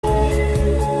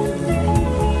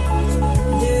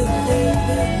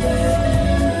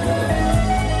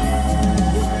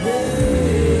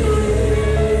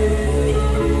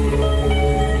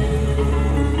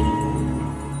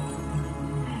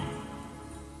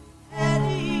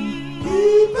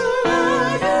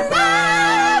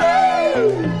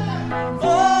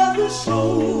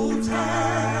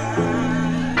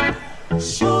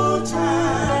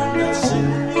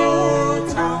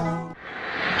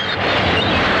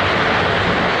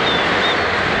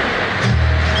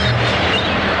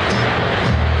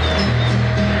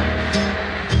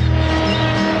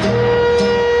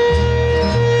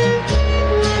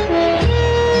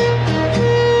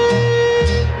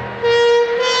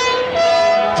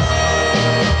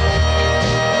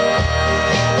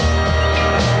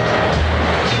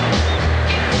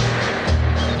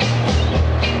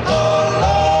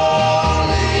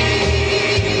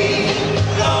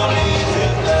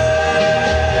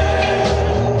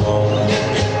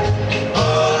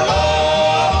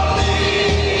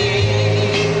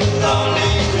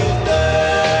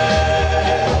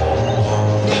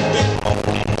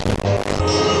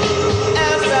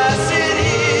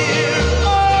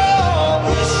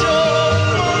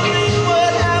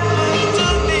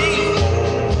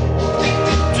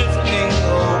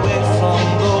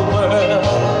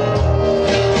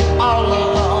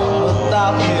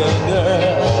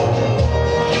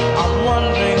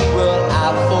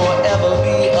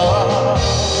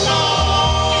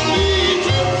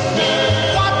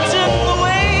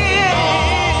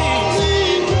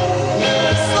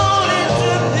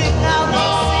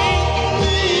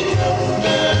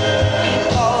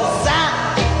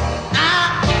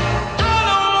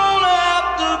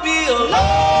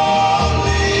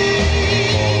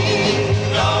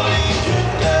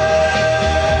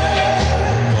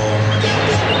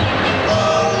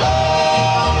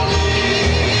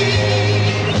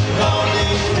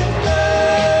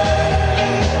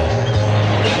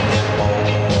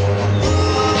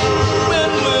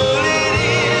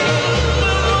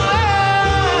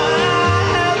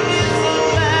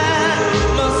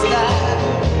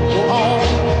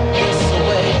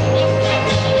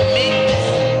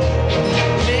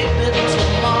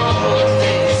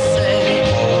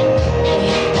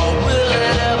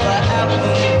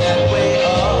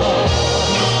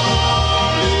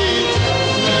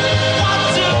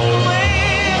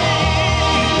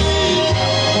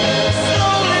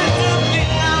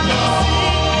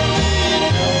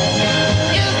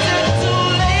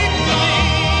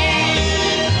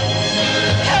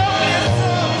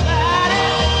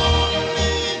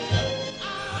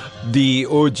The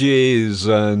OJs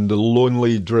and the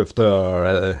Lonely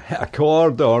Drifter, a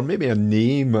chord or maybe a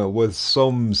name with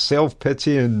some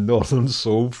self-pitying Northern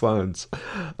Soul fans.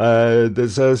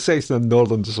 There's a section of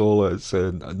Northern Soul that's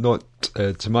not,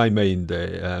 to my mind,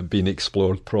 being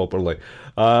explored properly.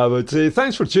 But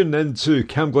thanks for tuning in to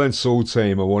CamGlen Soul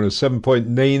Time on 107.9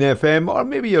 FM, or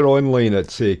maybe you're online at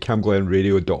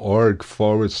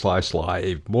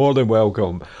camglenradio.org/live. More than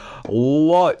welcome.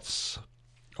 Lots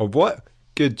of what?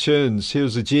 Good tunes.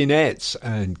 Here's the Jeanettes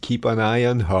and Keep an Eye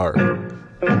on Her.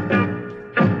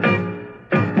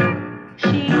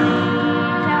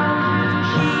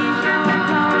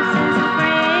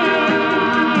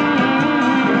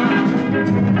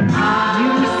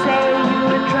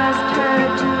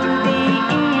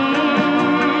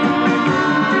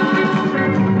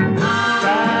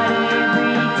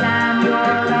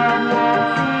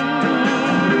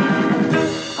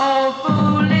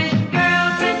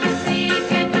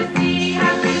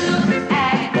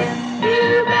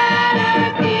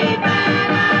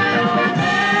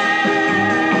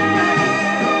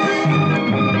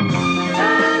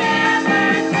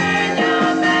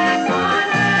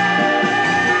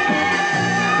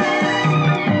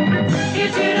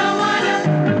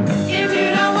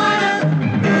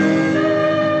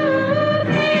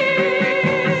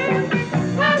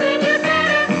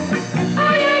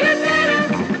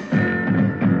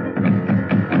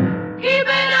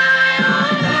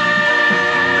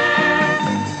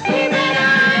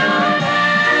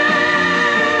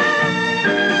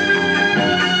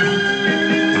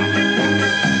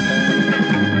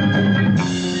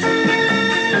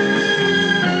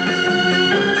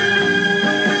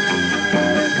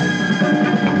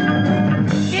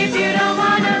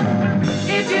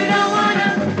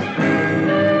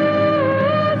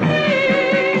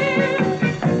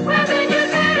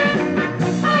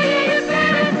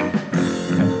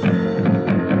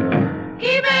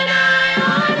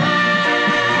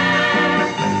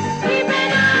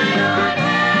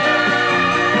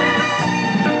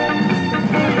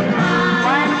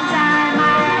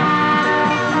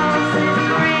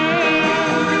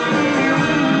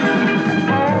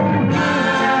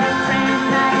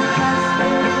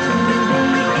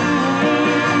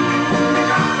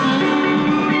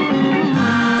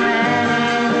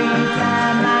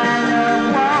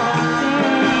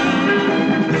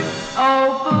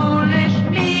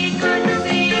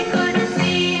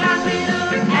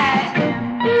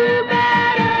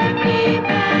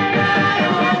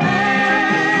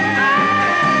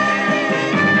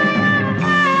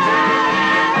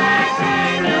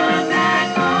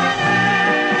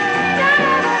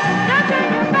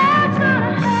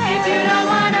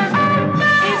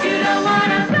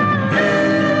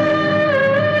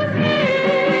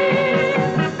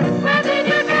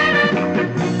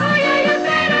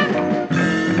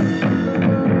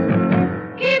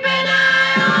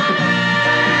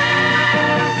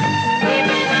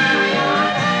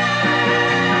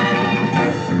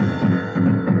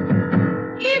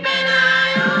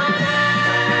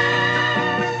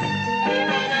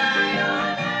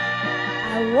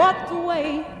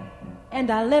 And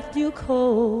I left you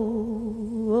cold.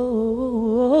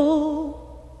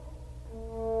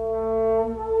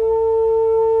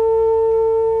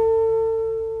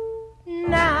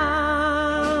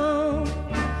 Now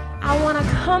I wanna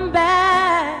come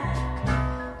back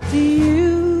to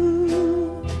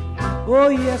you. Oh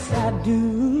yes I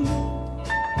do.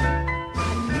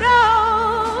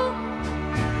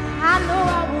 I know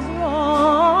I was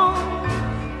wrong,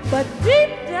 but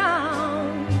deep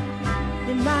down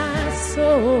in my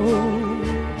soul.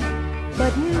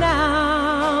 But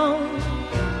now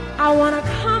I wanna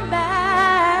come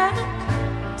back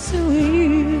to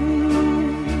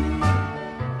you.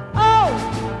 Oh,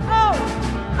 oh,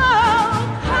 oh,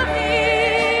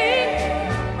 honey.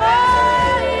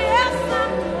 Oh, yes,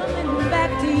 I'm coming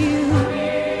back to you.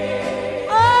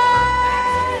 Oh,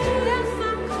 yes,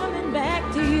 I'm coming back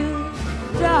to you,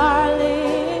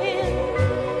 darling.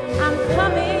 I'm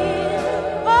coming.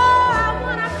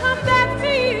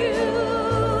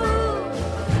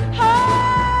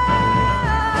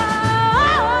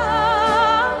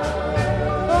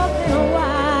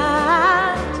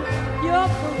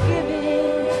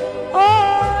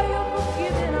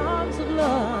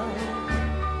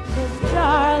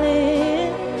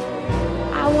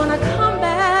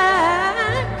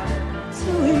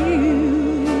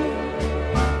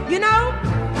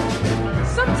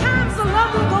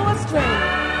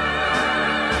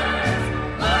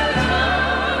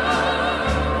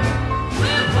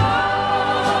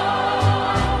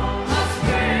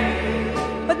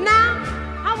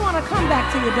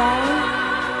 To you, darling.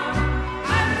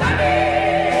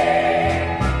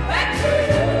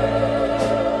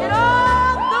 And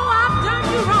although I've done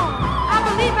you wrong, I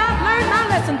believe I've learned my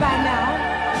lesson by now.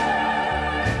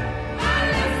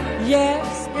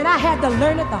 Yes, and I had to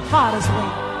learn it the hardest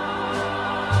way.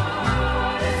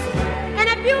 And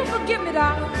if you'll forgive me,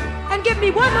 darling, and give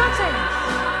me one more chance,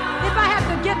 if I have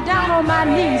to get down on my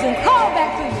knees and crawl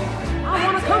back to you, I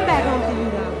want to come back home to you,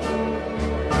 darling.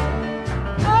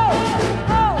 Oh,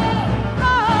 oh,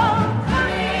 oh,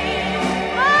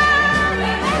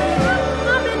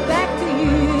 coming back to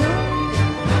you.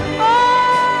 Oh,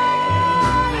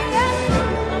 yes,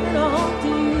 I'm coming home to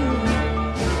you,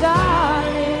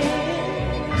 darling.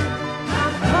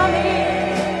 I'm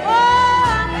coming. Oh,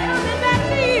 I'm coming back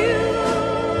to you.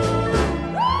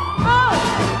 Oh,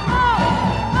 oh,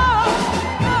 oh, oh,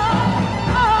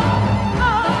 oh,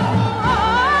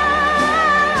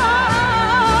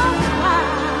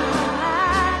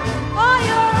 oh,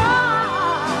 your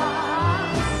arms,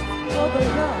 oh, the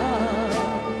love,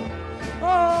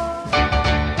 oh.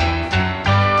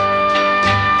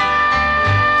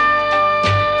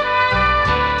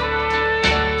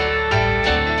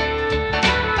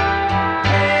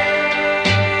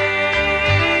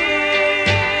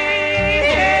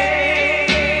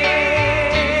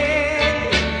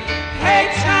 Hey,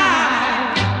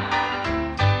 child,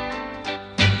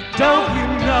 don't you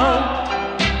know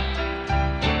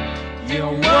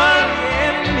you're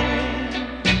worrying me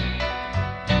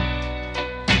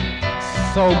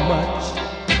so much?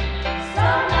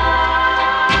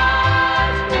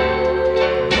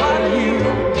 What are you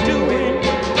doing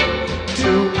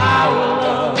to our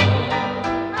love?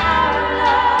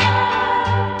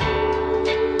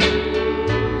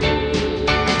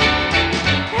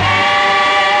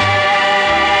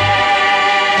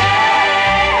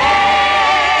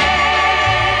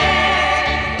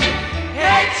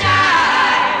 Hey,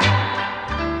 child,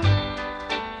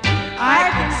 I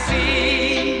can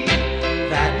see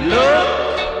that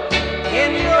look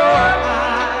in your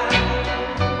eyes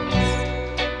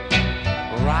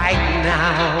right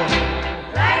now.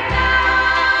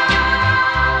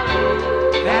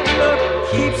 That look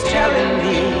keeps telling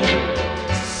me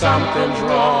something's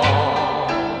wrong.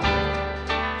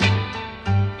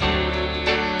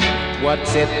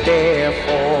 What's it there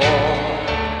for?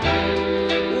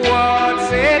 What's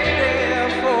it there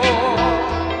for?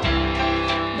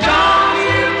 Don't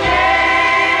you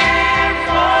care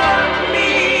for me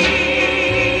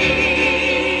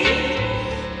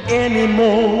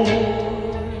anymore?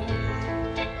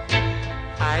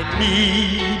 I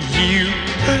need you,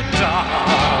 darling.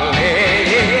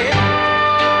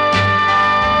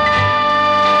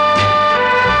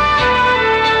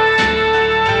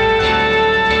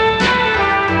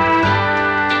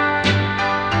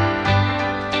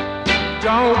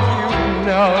 Don't you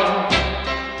know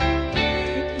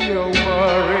you're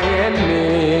worrying me?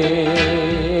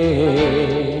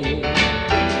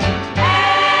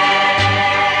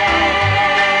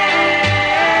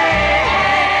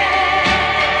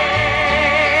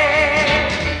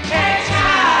 Hey,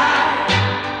 child,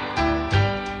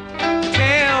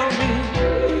 tell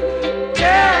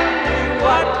me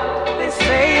what they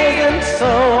say isn't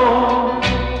so.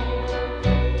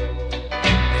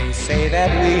 They say that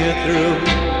we're through.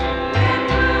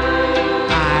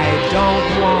 I don't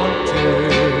want to.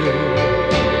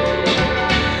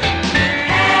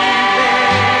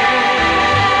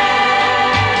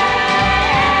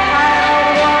 I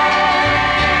don't want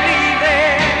to be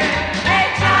there. Hey,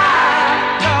 child,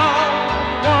 don't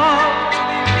want to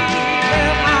believe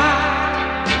them. I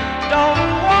don't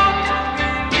want to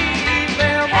believe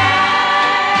them. I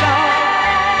don't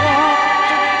want to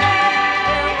believe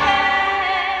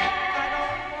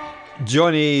them.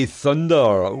 Johnny Thunder,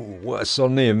 oh, what a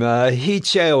surname. Hey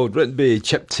Child, written by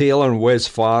Chip Taylor and Wes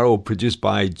Farrell, produced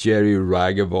by Jerry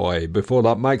Ragavoy. Before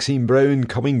that, Maxine Brown,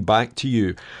 Coming Back to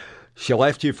You. She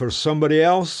left you for somebody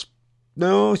else?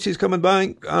 No, she's coming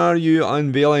back. Are you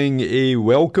unveiling a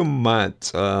welcome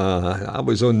mat? I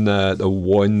was on the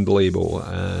Wand label,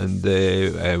 and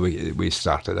we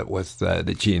started it with the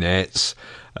Jeanettes,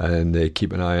 and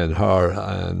keep an eye on her,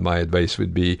 and my advice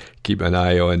would be keep an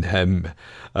eye on him.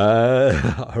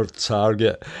 Our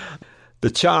target. The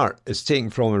chart is taken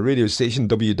from a radio station,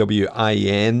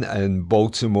 WWIN, in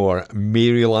Baltimore,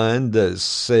 Maryland.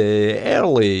 It's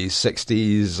early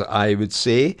 60s, I would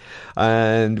say.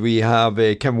 And we have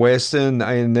Kim Weston,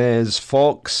 Inez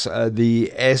Fox,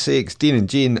 the Essex, Dean and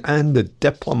Jane, and the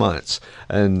Diplomats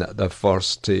in the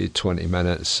first 20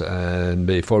 minutes. And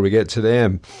before we get to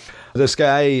them, This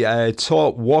guy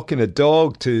taught walking a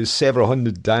dog to several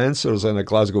hundred dancers in a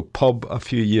Glasgow pub a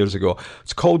few years ago.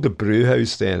 It's called the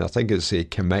Brewhouse then. I think it's a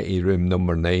committee room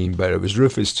number 9, but it was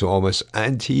Rufus Thomas,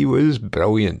 and he was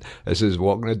brilliant. This is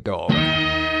Walking a Dog.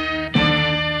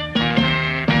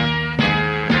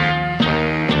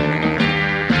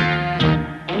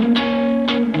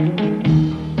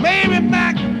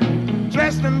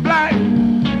 Dressed in black,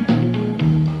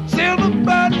 silver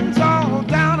buttons all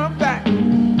down her back,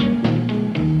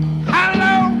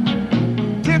 high-low,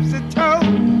 tipsy toe.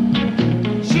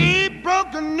 She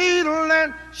broke a needle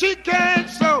and she can't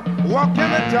sew. Walking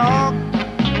a dog,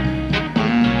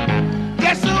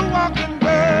 just a walking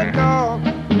bird dog.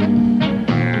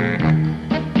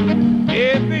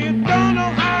 If you don't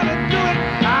know how to do it,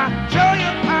 I'll show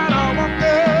you how to walk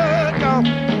a dog.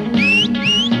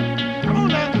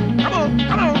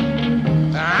 Come on,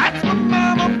 that's my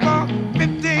mama for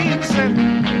 15 cents.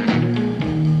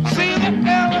 See the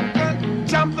elephant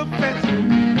jump the fence.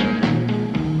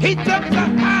 He jumped so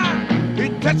high, he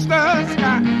touched the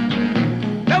sky.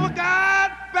 Never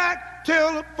got back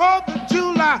till the 4th of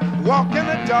July. Walking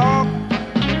a dog,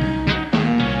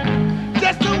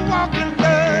 just a walking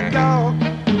the dog.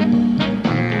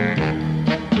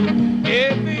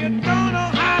 If you don't know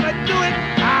how to do it,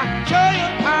 I'll show you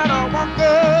how to walk a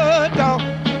dog.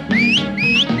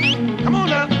 Come on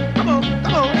now, come on.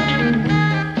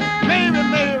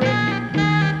 Mary,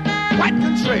 quite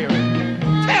contrary.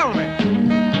 Tell me,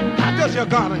 how does your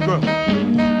garden grow?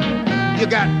 You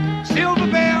got silver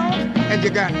bells and you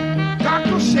got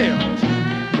cockle shells.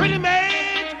 Pretty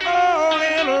maids all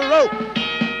in a row.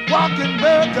 Walking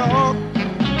the dog,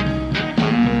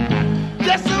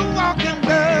 just a walking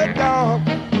the dog.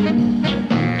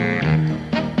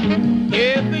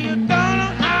 If you don't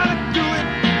know how to do it,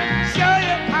 show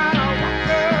you how to walk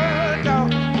the dog.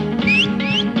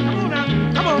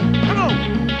 Come on now, come on.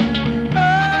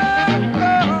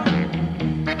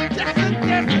 Just a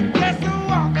walking. Just a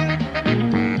walking.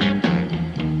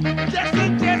 Just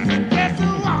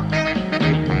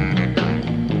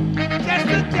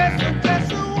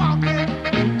a walking.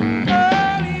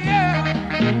 Oh yeah.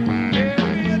 If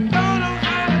you don't know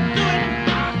how to do it,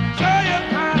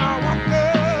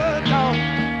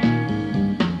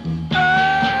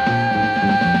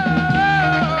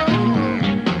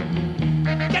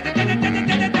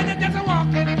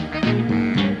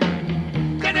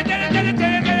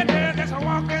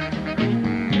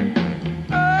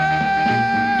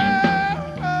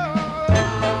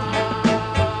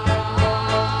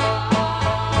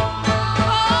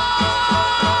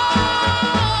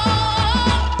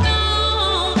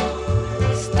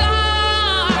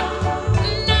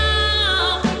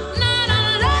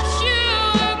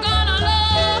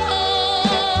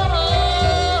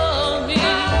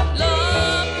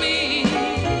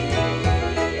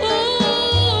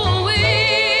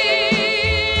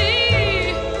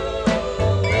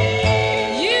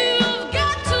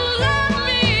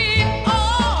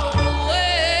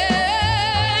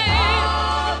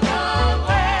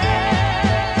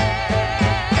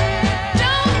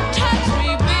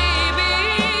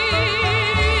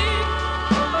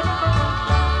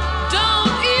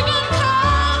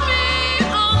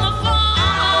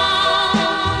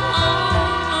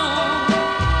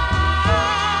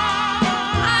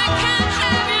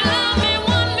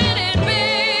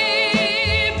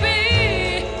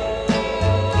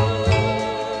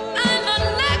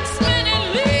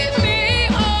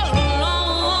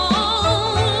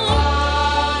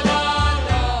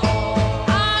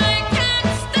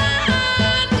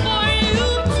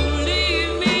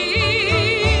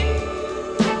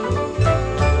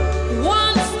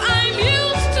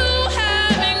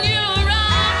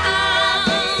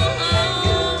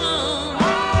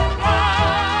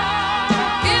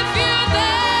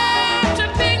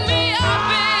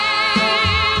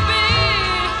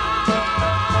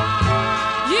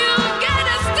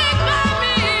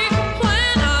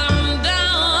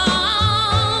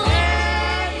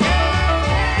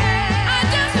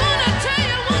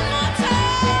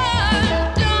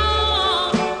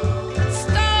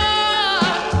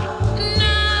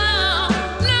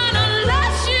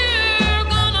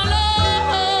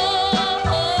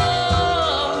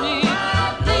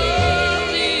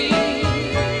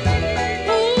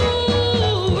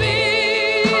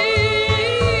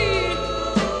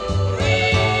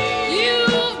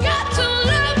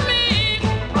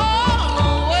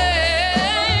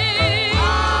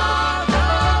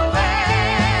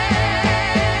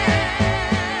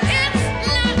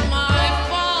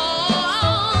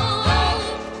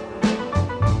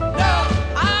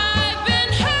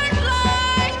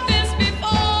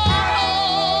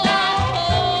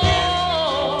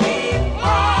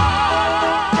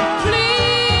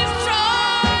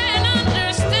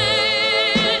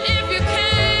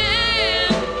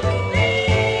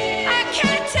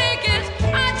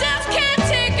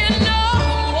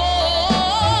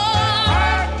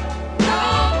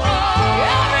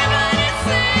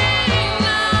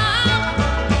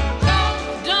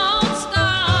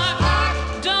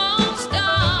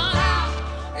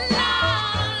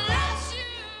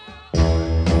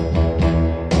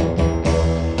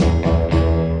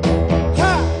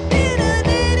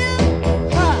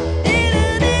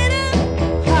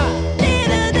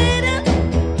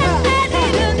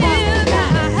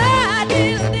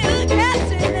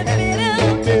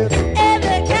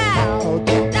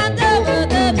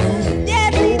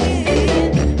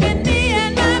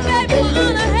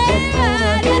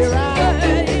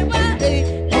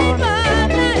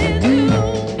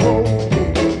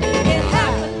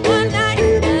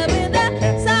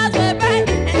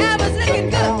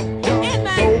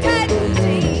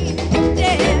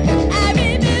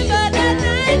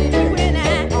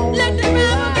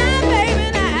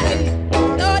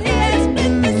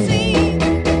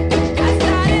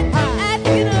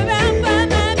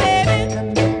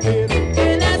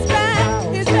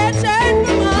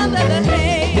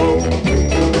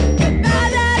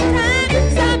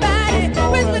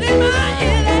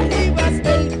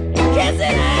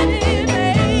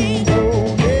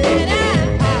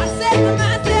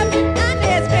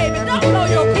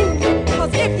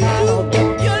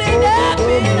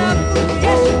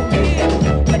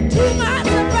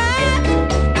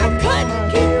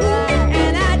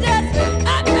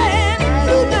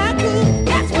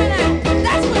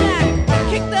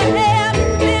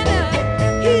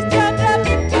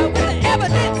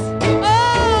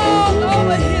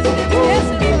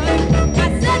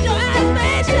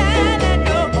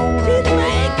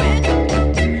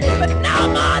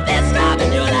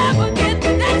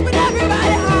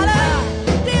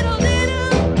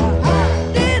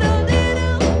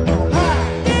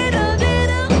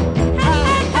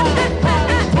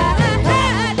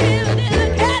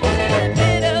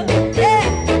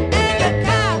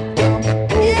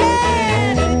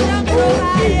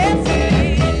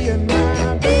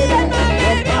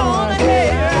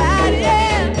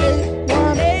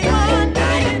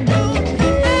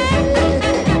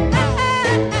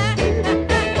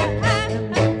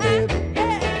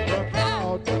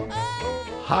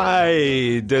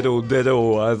 diddle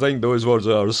diddle. I think those words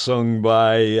are sung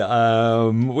by,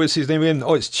 what's his name again?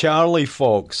 Oh, it's Charlie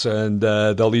Fox, and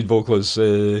the lead vocalist,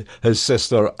 his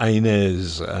sister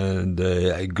Inez, and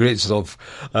great stuff.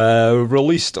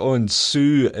 Released on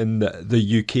Sue in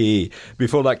the UK.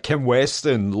 Before that, Kim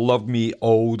Weston, Love Me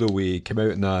All The Way, came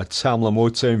out in a Tamla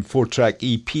Motown 4-track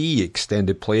EP,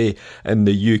 extended play in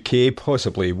the UK,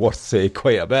 possibly worth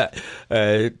quite a bit,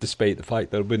 despite the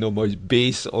fact there'll be no much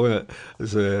bass on it.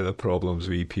 It's the problems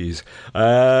with EPs.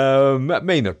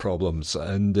 Minor problems.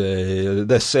 And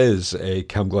this is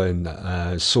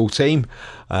CamGlen Soul Time,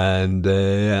 and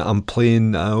I'm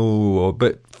playing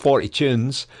about 40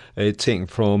 tunes taken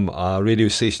from a radio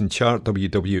station chart,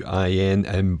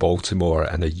 WWIN in Baltimore,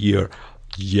 in a year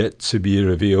yet to be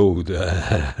revealed.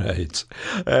 Right.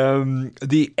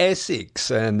 The Essex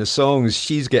and the songs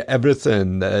She's Got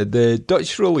Everything. The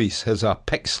Dutch release has a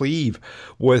pick sleeve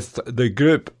with the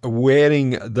group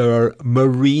wearing their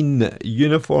marine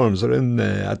uniforms. They're in,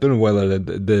 I don't know whether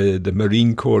the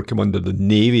Marine Corps come under the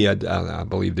Navy. I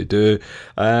believe they do.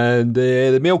 And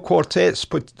the male quartet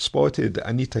spotted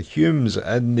Anita Humes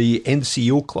in the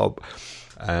NCO Club.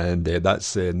 And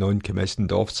that's the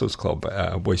Non-Commissioned Officers Club,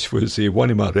 which was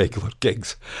one of my regular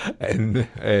gigs in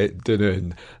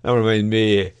Dunoon. Never mind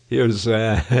me, here's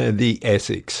the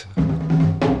Essex.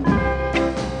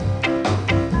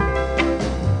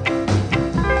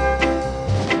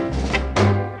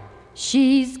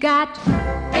 She's got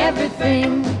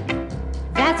everything,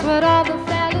 that's what all the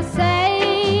fellas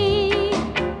say.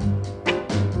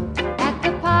 At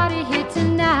the party here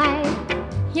tonight,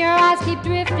 your eyes keep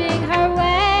drifting her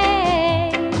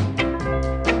way.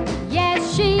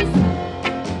 Yes, she's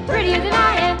prettier than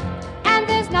I am, and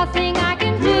there's nothing I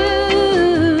can do.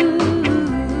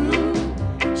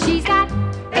 She's got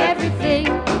everything,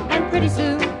 and pretty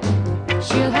soon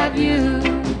she'll have you.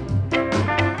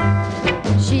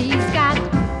 She's got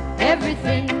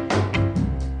everything,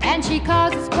 and she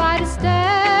causes quite a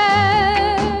stir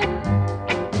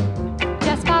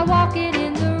just by walking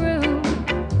in the room.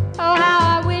 Oh,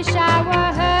 how I wish I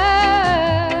were her.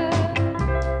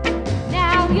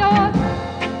 Now you're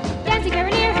dancing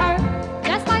very near her,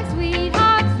 just like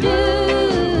sweethearts do.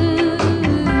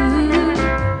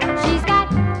 She's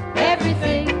got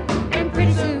everything, and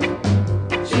pretty soon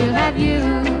she'll have you.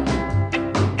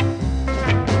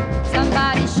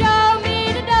 Somebody show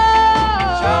me the door.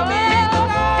 Show me the door.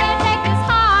 Can't take this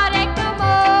heartache no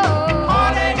more.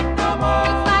 Heartache no more.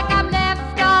 Looks like I'm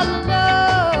left all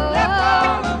alone. Left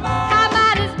all alone. I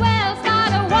might as well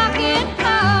start a walking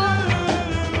home.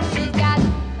 She's got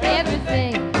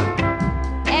everything,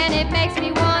 and it makes me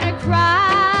wanna cry.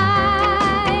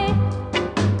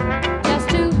 Just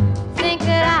to think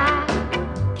that I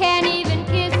can't even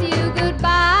kiss you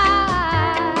goodbye.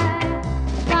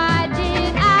 Why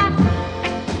did I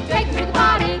take her to the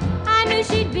party? I knew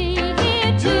she'd be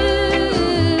here too.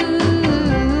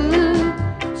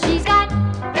 She's got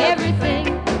everything,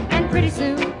 and pretty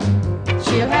soon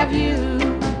she'll have you.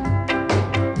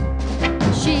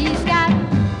 She's got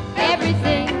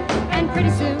everything, and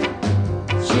pretty soon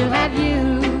she'll have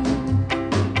you.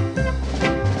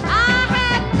 I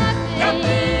have nothing,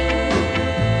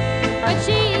 but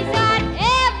she's got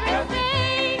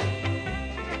everything.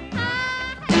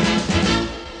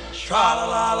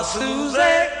 Tra-la-la-la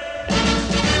Susie,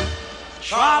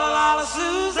 tra-la-la-la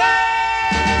Susie,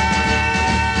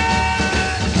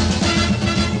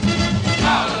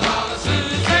 tra-la-la-la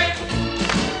Susie,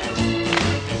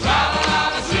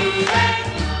 tra-la-la-la Susie,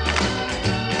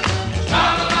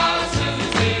 tra-la-la-la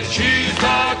Susie, she's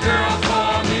the girl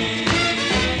for me.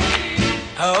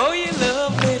 Oh, you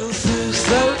love little Sue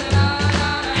so,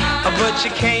 but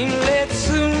you can't let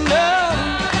Sue know.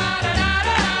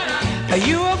 Are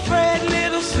you afraid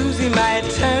little Susie might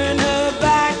turn her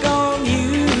back on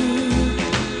you?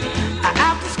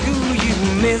 After school you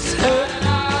miss her,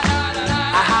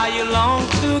 how you long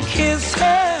to kiss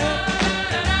her.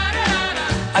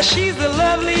 She's the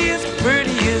loveliest,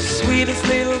 prettiest, sweetest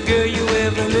little girl you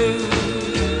ever knew.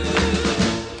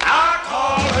 I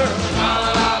call her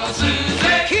tra-la-la-la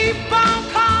Susie. Keep on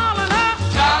calling her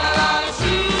tra-la-la-la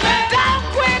Susie. Don't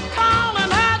quit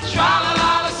calling her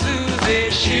tra-la-la-la Susie.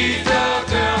 She's the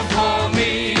girl for me.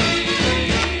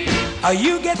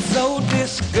 You get so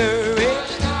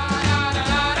discouraged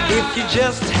if you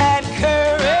just had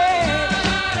courage.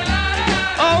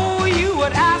 Oh, you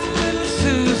would ask little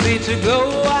Susie to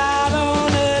go out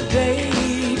on a date.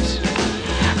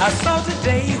 So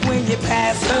today when you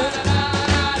pass her,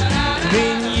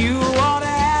 then you ought to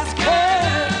ask her.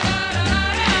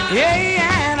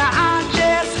 Yeah, and I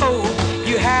just hope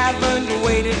you haven't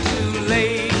waited too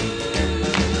late.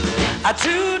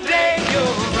 Today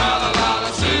you're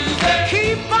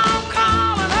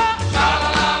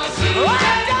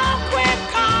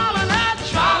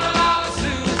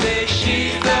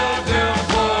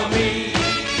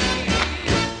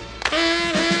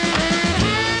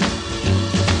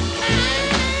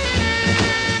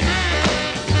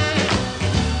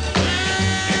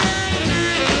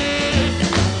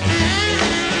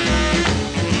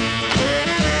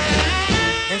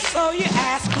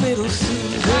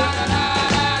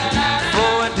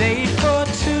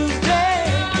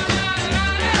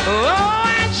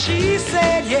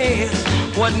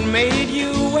what made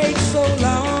you wait so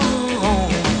long.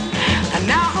 And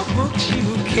now her books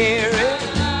you carry,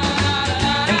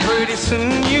 and pretty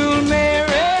soon you'll marry.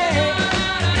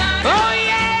 Oh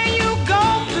yeah, you go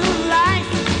through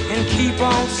life and keep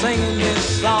on singing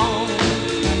this song.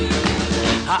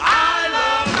 I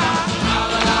love my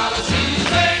Tra-la-la-la Susie.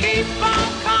 Keep on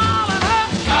calling her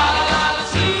Tra-la-la-la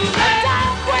Susie.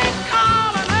 Don't quit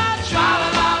calling her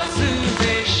Tra-la-la-la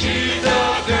Susie. She's the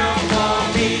girl for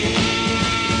me.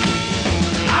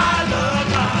 I love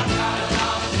my Tra-la-la-la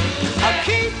Susie. I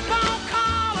keep on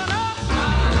calling her.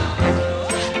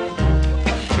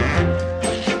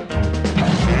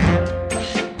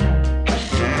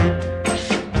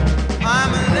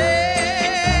 I'm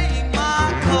laying my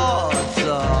cards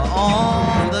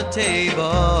on the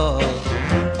table,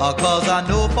 'cause I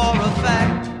know for a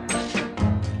fact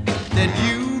that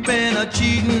you've been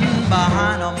cheating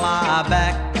behind on my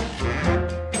back.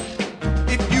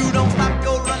 If you don't stop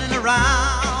your running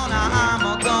around,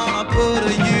 I'm gonna put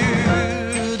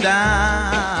you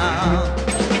down.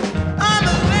 I'm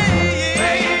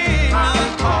laying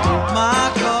my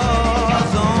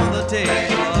cards on the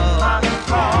table.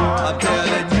 I'm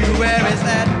telling you where it's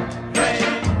at.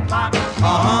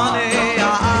 Honey, I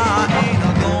ain't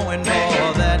going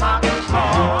for that.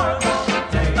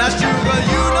 Now, sugar,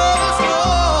 you know the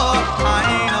score. I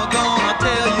ain't gonna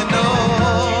tell you no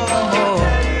more.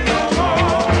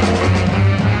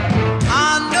 I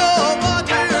know what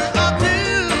you're up to.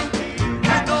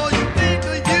 You know you think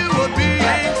that you were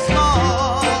being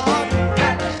smart.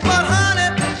 But honey,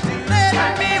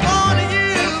 let me warn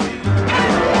you.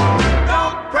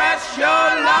 Don't press your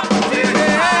luck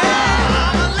today.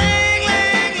 I'm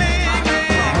laying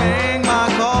my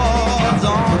cards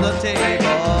on the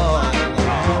table.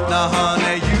 Now,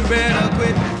 honey, you better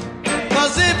quit.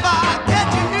 'Cause if I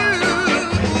catch you,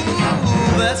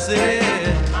 that's it.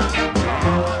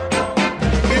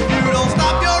 If you don't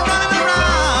stop your running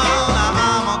around,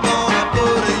 I'm gonna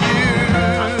put you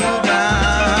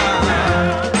down.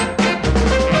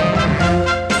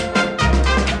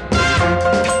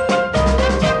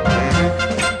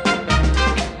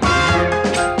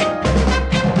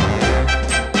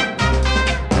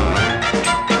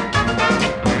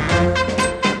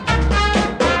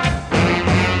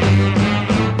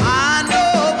 I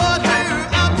know what you're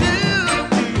up to.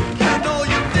 You know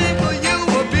you think you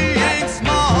were being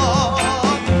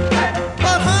smart.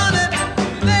 But honey,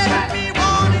 let me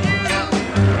warn you.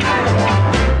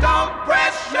 Don't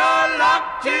press your luck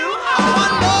too hard.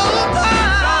 One more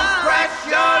time. Don't press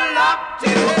your luck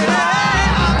too hard.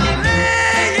 I'm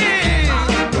laying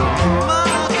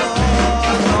my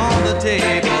cards on the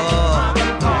table.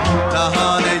 Now,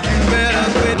 honey, you better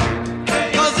quit.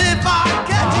 'Cause if I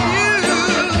catch you,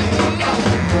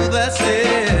 that's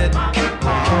it.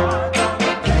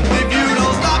 If you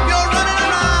don't stop your running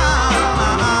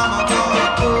around, I'm gonna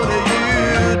put you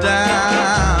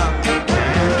down.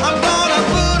 I'm gonna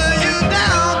put you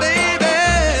down, baby.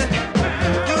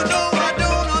 You know I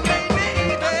don't mean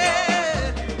baby.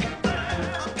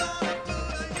 I'm gonna put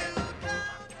you down.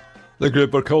 The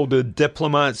group are called the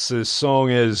Diplomats. The song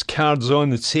is Cards on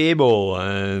the Table,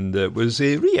 and it was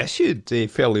reissued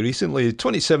fairly recently,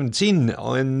 2017,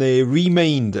 on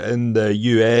Remind in the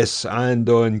US and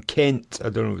on Kent, I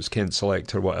don't know if it was Kent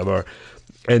Select or whatever,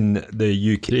 in the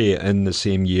UK in the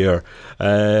same year.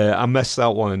 I missed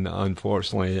that one,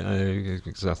 unfortunately,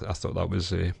 because I thought that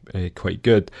was quite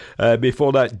good.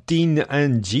 Before that, Dean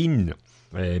and Jean,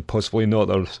 possibly not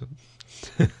their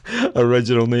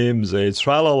original names,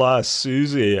 Tra-la-la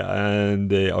Susie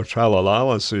and or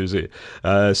Tra-la-la Susie,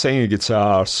 singing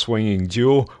guitar, swinging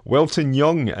duo, Wilton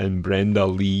Young and Brenda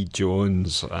Lee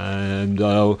Jones. And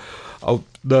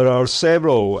there are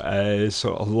several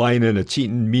sort of lying a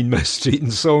cheating, mean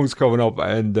mistreating songs coming up,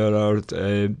 and there are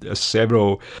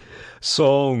several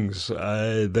songs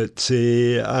that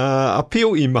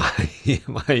appeal to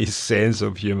my sense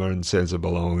of humour and sense of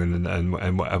belonging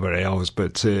and whatever else.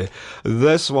 But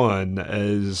this one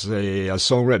is a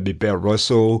song written by Bert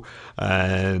Russell,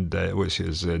 and which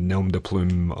is Nom de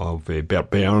Plume of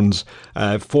Bert Burns,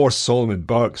 for Solomon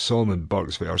Burke. Solomon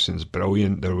Burke's version's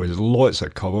brilliant. There was lots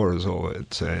of covers of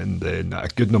it, and a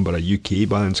good number of UK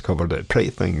bands covered it. Pretty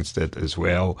Things did as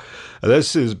well.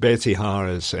 This is Betty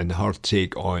Harris and her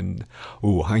take on,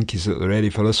 Hanky's ready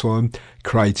for this one?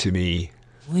 Cry to Me.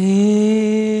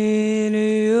 When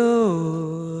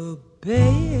your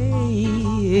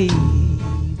babe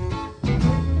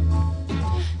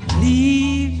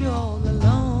leaves you all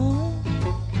alone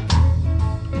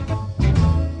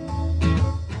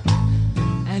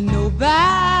and nobody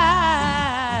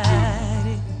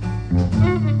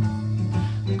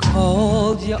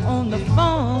called you're on the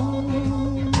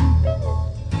phone.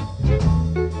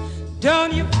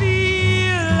 Don't you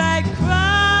feel like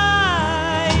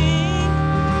crying?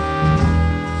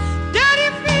 Don't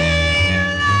you feel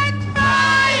like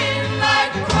crying,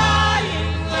 like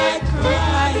crying, like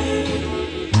crying?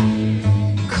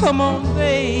 Come on,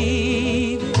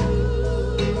 baby,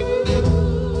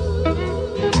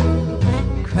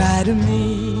 cry to me.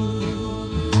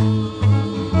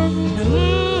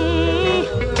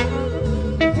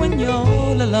 When you're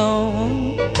all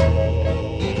alone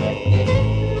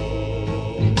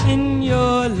in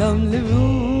your lonely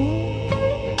room,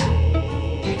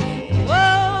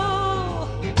 whoa,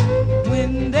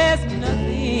 when there's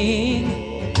nothing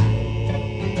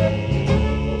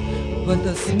but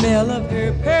the smell of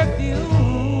her perfume,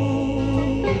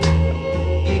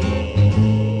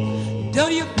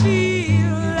 don't you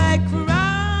feel like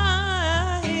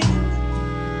crying?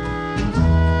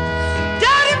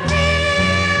 Don't you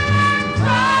feel like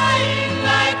crying,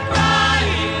 like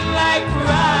crying, like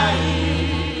crying?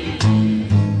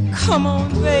 Come on,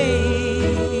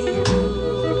 babe,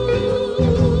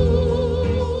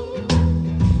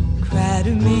 cry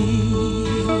to me.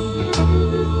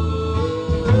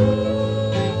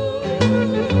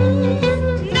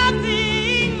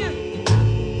 Nothing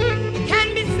can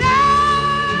be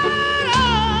said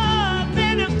up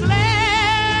in a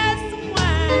glass of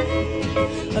wine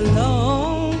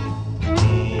alone.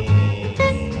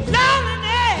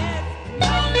 Loneliness,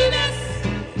 loneliness,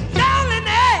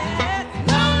 loneliness,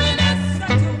 loneliness,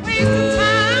 such a waste of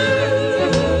time.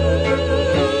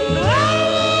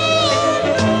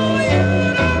 Oh, you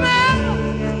don't ever,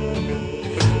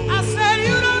 I said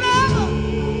you don't ever,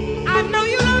 I know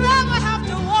you don't ever have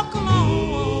to walk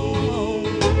alone.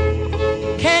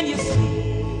 Can you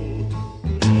see?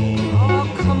 Oh,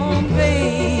 come on,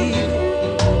 babe.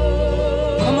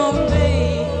 Come on,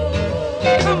 babe.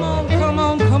 Come on, come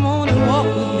on, come on and walk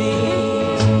with me.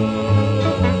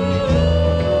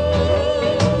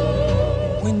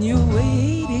 When you're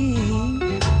waiting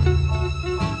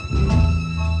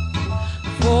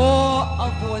for a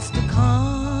voice to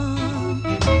come,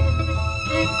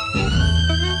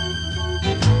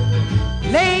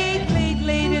 late, late,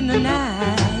 late in the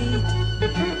night,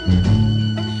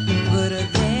 but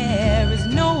there is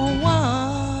no one.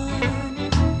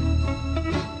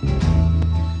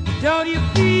 Don't you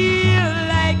feel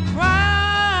like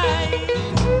crying?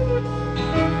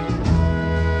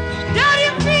 Don't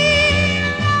you feel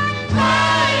like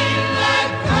crying,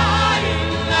 like crying,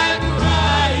 like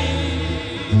crying?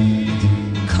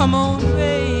 Come on,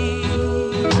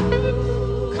 babe.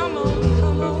 Come on,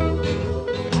 come on.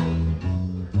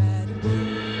 Cry to me.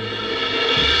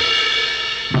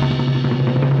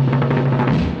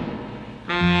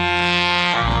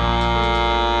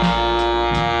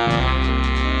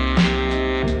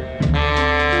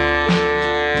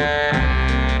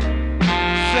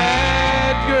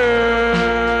 Sad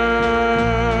girl,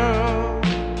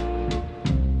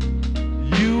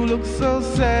 you look so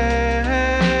sad.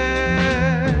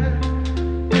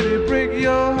 Did it break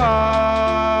your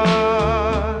heart?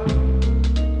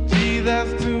 Gee,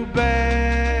 that's too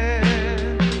bad.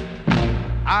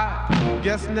 I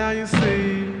guess now you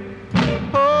see,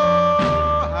 oh,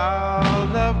 how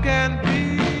love can be.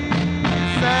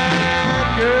 Sad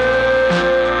girl,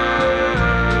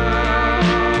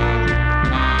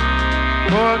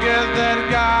 forget that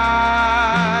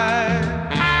guy.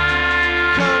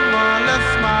 Come on, let's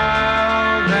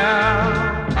smile now.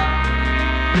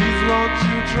 Please won't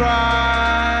you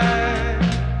try?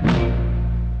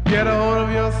 Get a hold of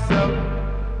yourself.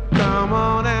 Come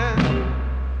on and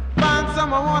find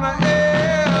someone else.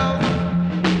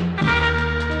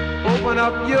 Open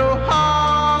up your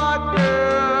heart, girl.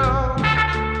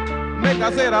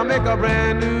 I'll make a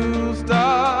brand new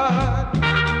start.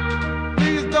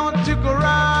 Please don't you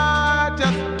cry,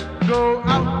 just go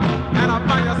out and I'll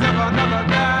find yourself another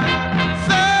guy.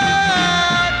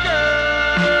 Sad girl,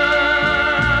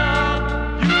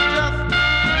 you just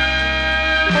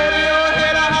hold your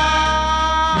head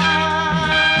high.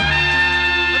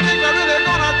 I think you're really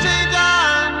gonna change, I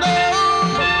know,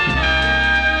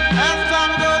 as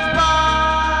time goes by,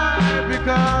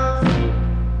 because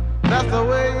that's the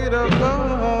way it goes.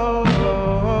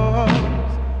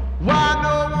 Why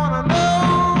no wanna know?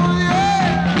 Yeah,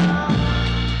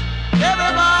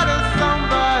 everybody's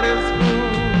somebody's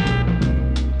fool.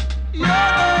 You're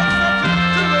no exception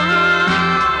to the rule.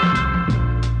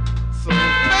 So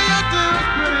pay your dues,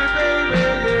 pretty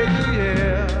baby,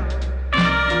 yeah.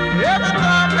 Every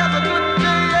time there's a good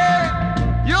day, yeah,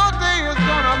 your day is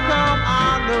gonna come, I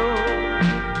know.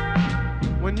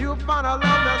 When you find a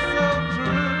love that's so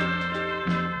true,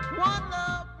 one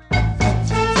love.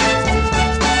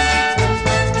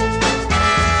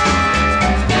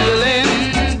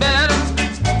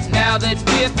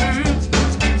 get through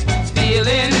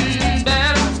feeling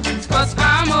better, 'cause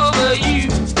I'm over you.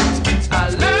 I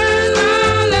learned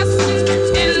my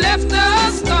lesson, it left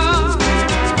a scar,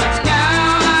 but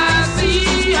now I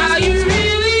see how you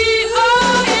really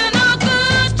are. You're no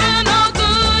good, you're no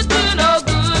good, you're no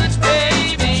good,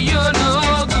 baby, you're no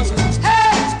good.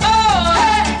 Hey, oh,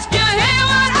 hey, you hear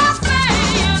what I say?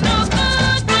 You're no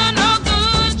good, you're no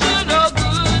good, you're no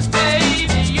good,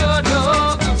 baby, you're no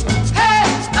good. Hey,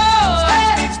 oh,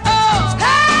 hey, oh,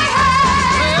 hey, hey.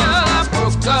 Well, I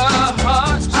broke a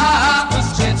heart, was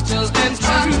gentle and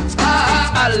true.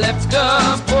 I left a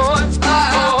boy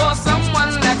for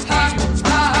someone like you.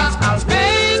 I'll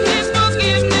beg his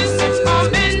forgiveness on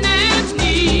bended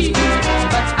knee,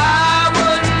 but I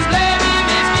wouldn't blame him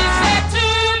if he said to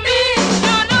me,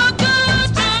 you're no good,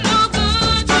 you're no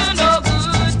good, you're no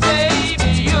good,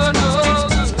 baby, you're no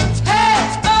good. Hey,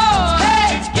 oh,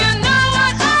 hey, you know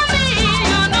what I mean.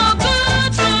 You're no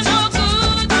good, you're no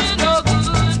good, you're no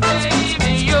good,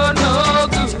 baby, you're no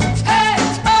good. Hey,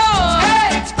 oh,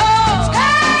 hey, oh,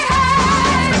 hey,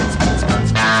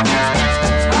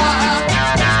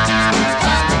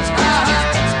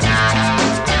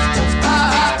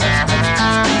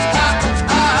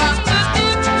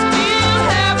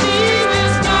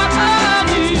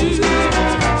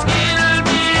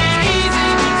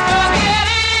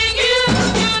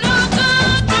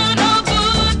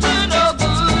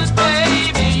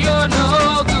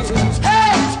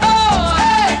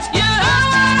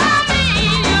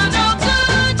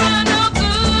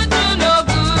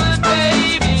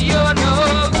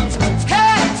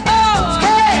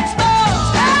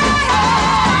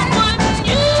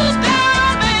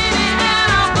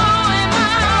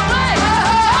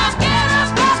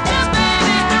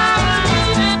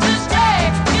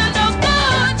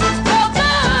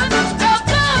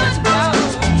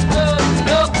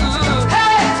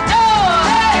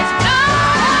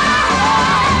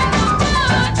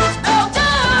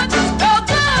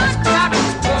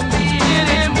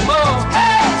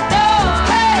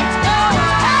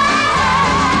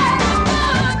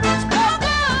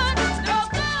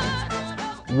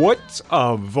 What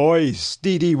a voice,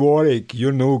 Dee Dee Warwick,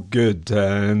 you're no good,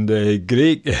 and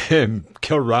great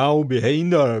chorale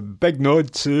behind her. Big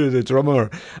nod to the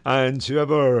drummer and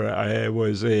whoever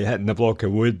was hitting the block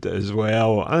of wood as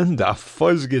well, and a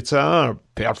fuzz guitar.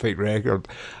 Perfect record.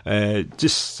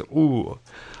 That's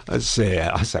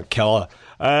a killer.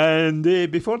 And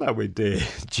before that, with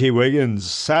Jay Wiggins,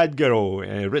 Sad Girl,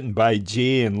 written by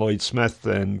Jay and Lloyd Smith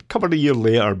and covered a year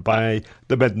later by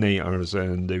the Midnighters,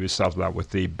 and we started that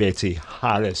with the Betty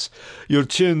Harris. You're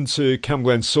tuned to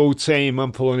CamGlen Soul Time.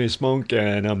 I'm Polonius Monk,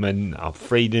 and I'm in a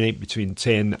Friday night between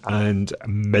 10 and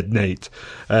midnight.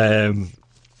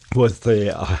 With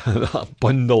a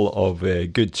bundle of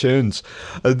good tunes.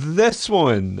 This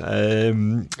one,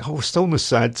 still in the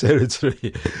sad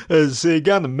territory, is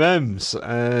Garnet Mims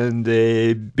and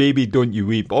Baby Don't You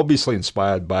Weep, obviously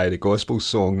inspired by the gospel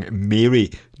song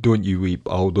Mary Don't You Weep,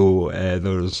 although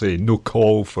there's no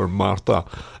call for Martha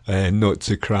not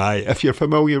to cry. If you're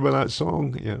familiar with that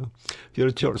song, yeah. If you're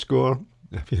a churchgoer,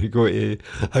 if you go to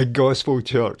a gospel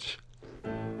church.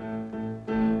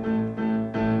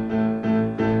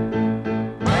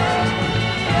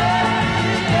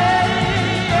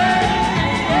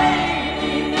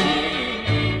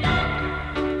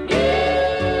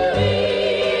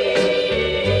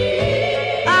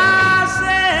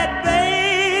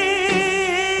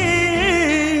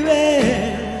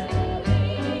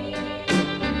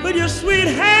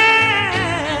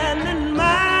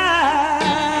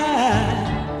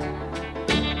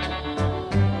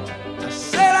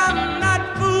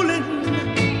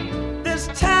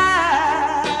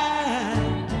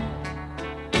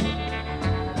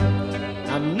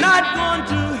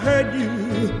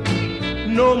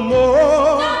 No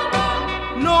more,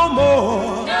 no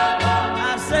more.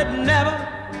 I said never,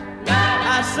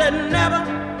 I said never,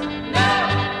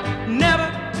 never,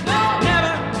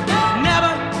 never,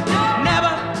 never,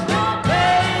 never.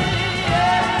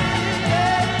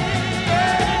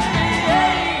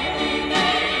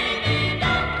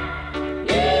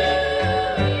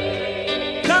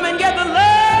 Come and get the love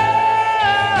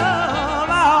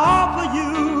I offer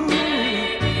you.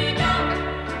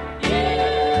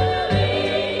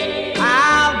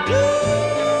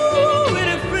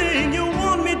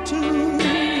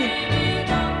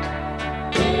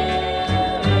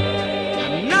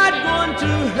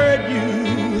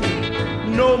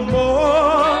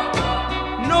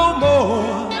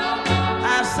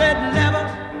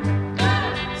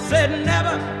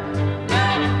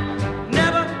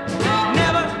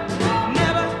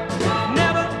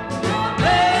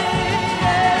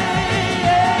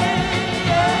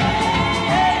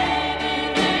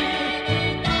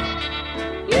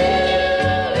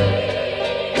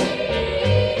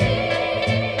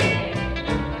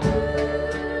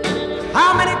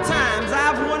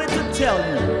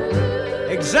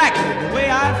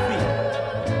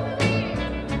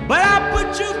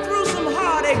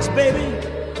 baby,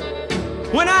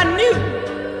 when I knew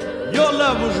your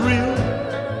love was real.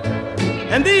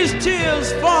 And these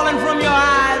tears falling from your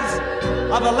eyes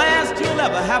are the last you'll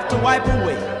ever have to wipe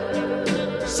away.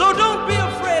 So don't be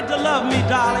afraid to love me,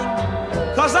 darling,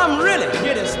 'cause I'm really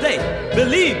here to stay,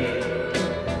 believe me.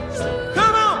 So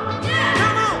come on,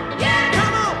 come on,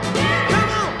 come on, come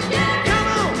on, come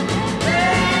on.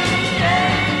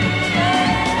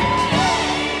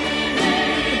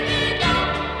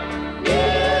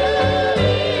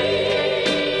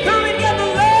 Come and get the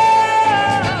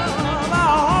love I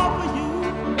offer you.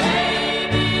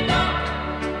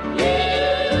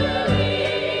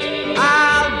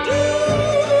 I'll do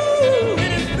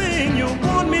anything you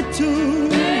want me to.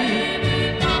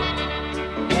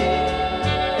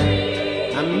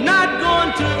 I'm not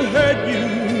going to hurt you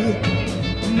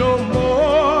no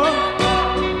more,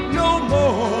 no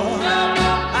more.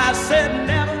 I said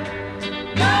never,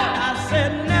 I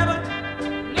said never,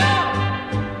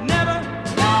 never,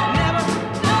 never,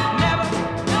 never,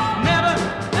 never.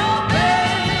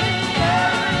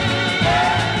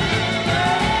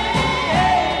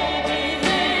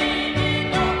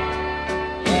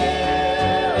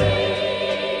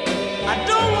 I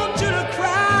don't want you to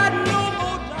cry no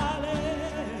more, darling.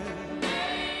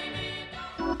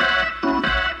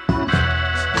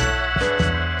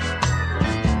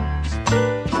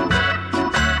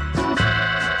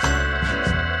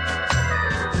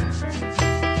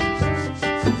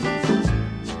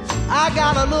 I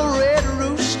got a little red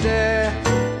rooster,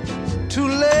 too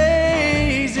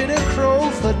lazy to crow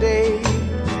for days.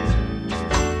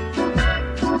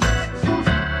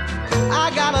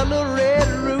 I got a little red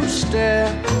rooster,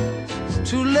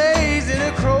 too lazy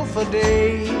to crow for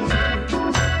days.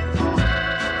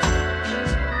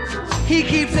 He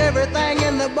keeps everything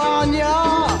in the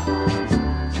barnyard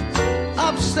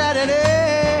upset in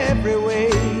every way.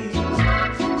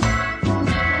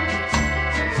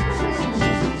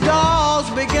 Dogs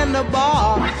begin to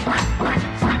bark,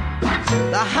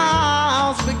 the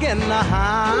hounds begin to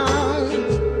hound.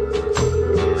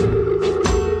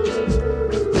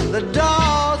 The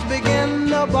dogs begin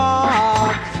to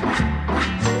bark,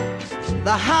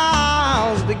 the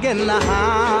hounds begin to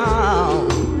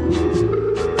hound.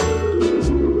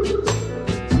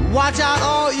 Watch out,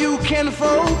 all you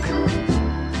kinfolk,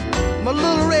 my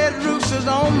little red rooster's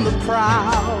on the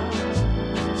prowl.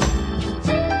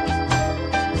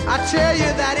 I tell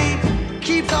you that he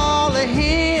keeps all the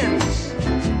hens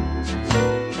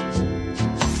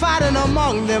fighting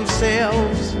among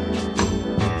themselves.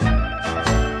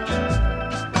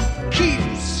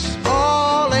 Keeps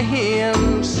all the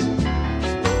hens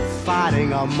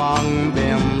fighting among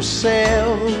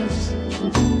themselves.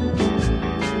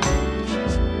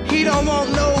 He don't want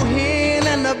no hen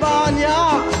in the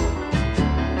barnyard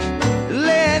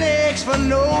laying eggs for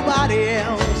nobody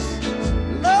else.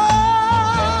 No.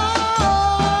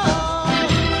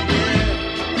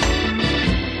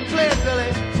 Play it,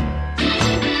 Billy.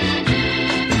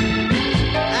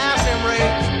 Ask him, Ray.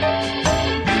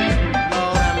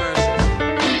 Lord have mercy.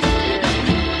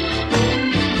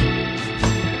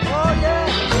 Oh, yeah.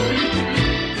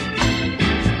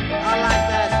 I like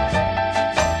that.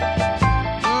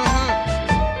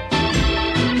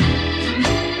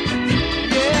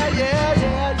 Yeah, yeah,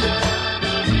 yeah, yeah.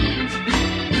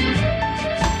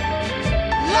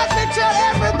 Let me tell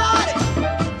everybody,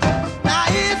 now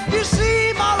if you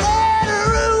see my red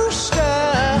rooster,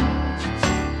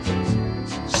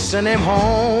 send him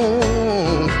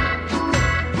home.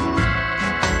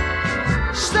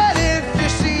 Said if you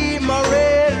see my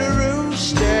red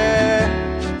rooster,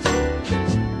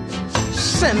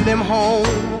 send him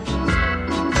home.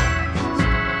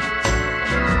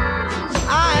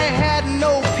 I ain't had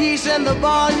no peace in the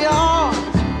barnyard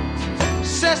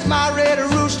since my red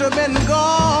rooster been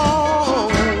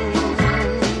gone.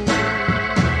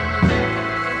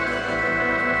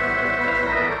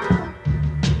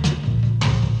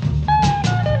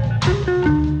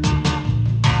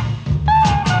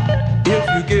 If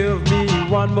you give me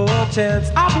one more chance,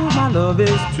 I'll prove my love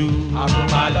is true. I'll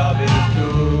prove my love is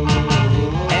true.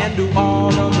 And do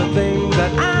all of the things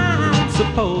that I'm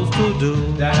supposed to do.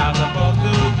 That I'm supposed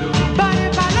to do. But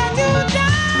if I let you down,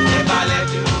 If I let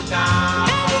you down,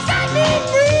 and you set me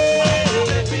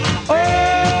free, oh,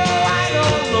 I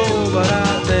don't know, but I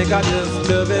think I just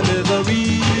live in misery.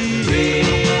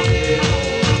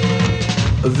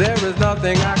 There is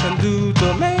nothing I can do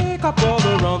to make up all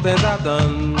the wrong things I've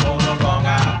done. all the wrong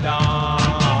I've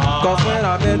done. 'Cause when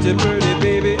I met you, pretty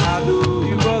baby, I knew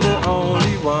you were the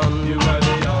only one. You were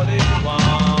the only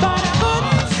one. But I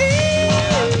couldn't see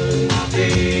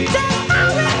See just how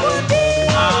it would be.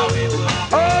 how it would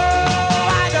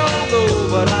Oh, I don't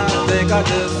I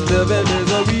just live in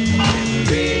misery.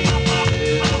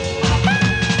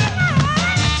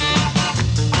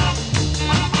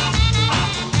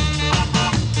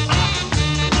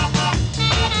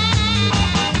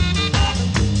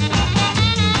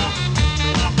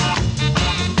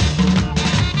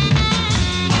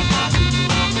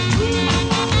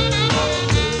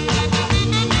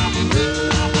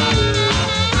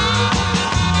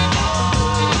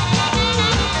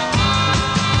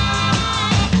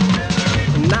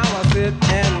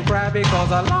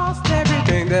 Because I lost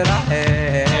everything that I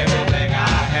had. Everything I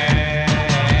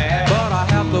had. But I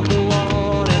have to move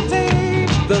on and take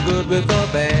the good with the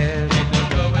bad. Take the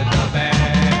good with the bad.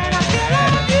 And I still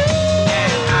love you.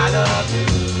 And I love you.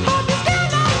 Hope you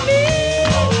still love me.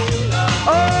 Hope you love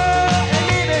me. Oh, and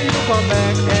maybe you come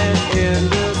back and end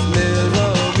this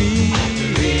misery.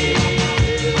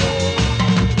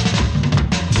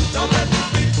 Don't let me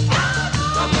be.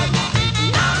 Don't let me be.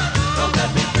 Don't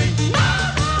let me be.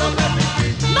 Don't let me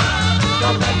be.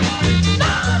 Don't let me be. Don't let me be.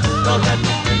 Don't let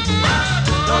me be.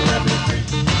 Don't let me be.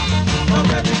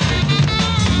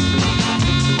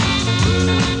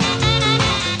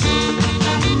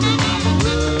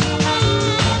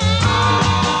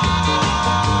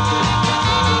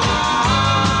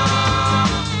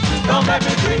 Don't let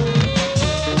me be.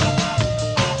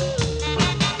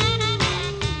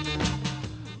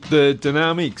 The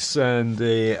Dynamics and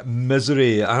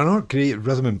Misery are another great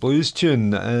rhythm and blues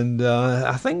tune, and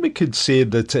I think we could say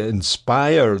that it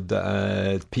inspired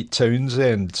Pete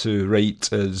Townsend to write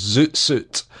Zoot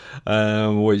Suit,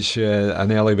 which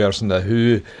an early version of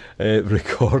Who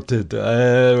recorded.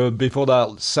 Before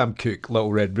that, Sam Cooke,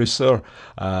 Little Red Rooster,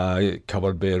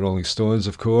 covered by Rolling Stones,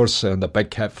 of course, and a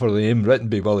big hit for them, written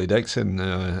by Willie Dixon.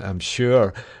 I'm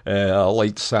sure I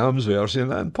liked Sam's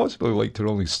version and possibly liked the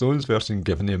Rolling Stones version,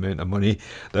 given the amount of money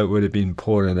that would have been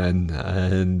pouring in.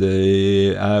 And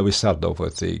we started off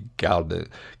with the Garnet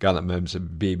Mims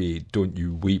and Baby Don't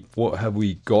You Weep. What have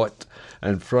we got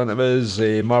in front of us?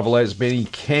 Marvelettes, Benny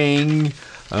King.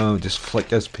 I'll just flick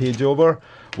this page over.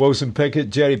 Wilson Pickett,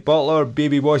 Jerry Butler,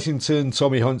 Baby Washington,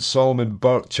 Tommy Hunt, Solomon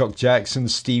Burke, Chuck Jackson,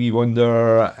 Stevie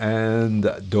Wonder,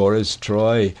 and Doris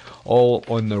Troy, all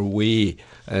on their way.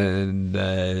 And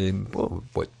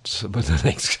what's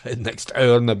the next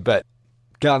hour and a bit?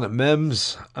 Garnet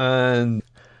Mims and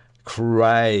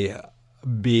Cry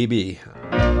Baby.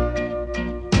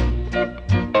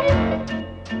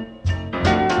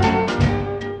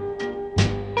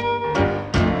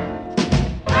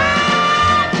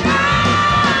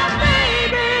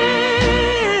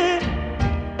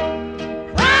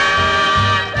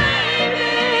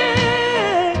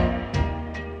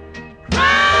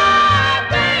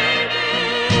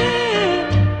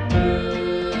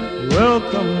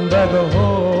 Welcome back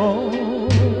home.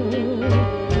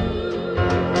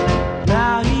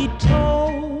 Now he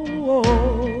told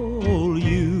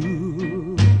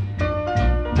you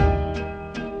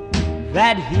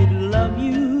that he'd love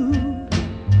you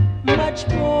much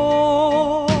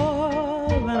more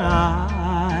than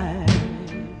I,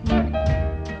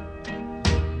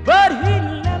 but he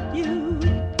left you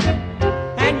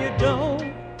and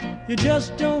you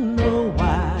just don't know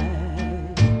why.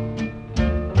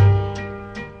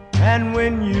 And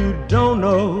when you don't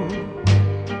know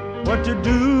what to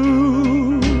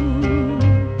do,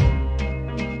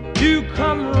 you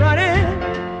come running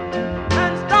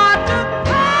and start to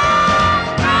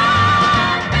cry,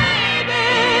 cry, baby,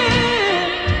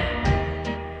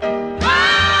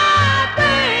 cry,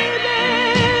 baby,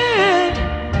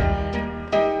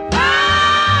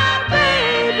 cry,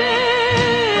 baby,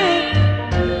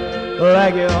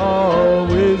 like you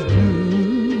always do.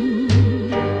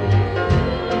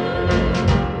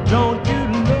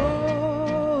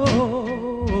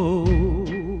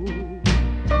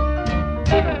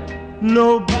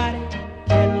 Nobody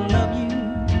can love you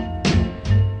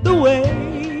the way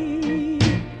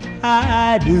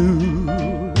I do.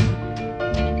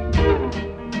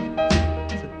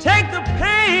 So take the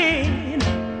pain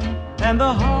and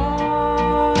the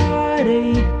heartache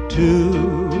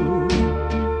too.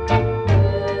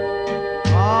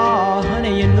 Oh,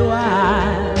 honey, you know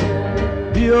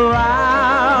I'll be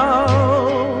around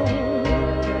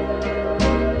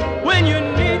when you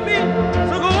need me.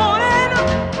 So go on and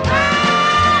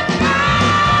cry,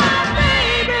 cry,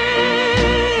 baby,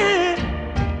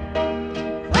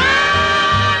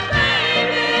 cry,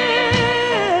 baby,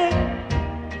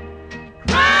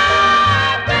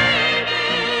 cry,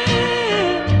 baby.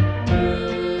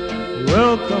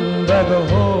 Welcome back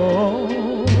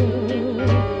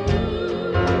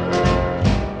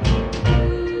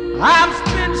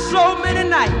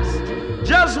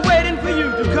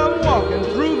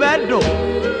that door.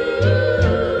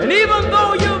 And even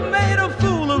though you've made a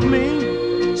fool of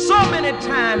me so many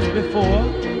times before,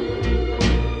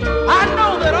 I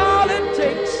know that all it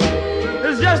takes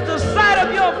is just the sight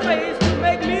of your face to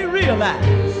make me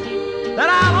realize that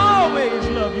I'll always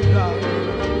love you, darling.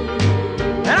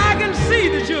 And I can see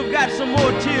that you've got some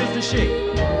more tears to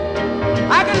shed.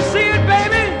 I can see it,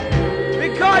 baby,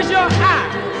 because your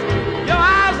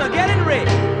eyes are getting red.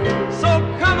 So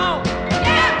come on,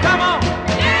 come on,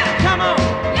 come on,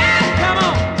 come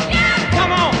on,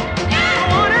 come on, come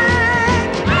on in.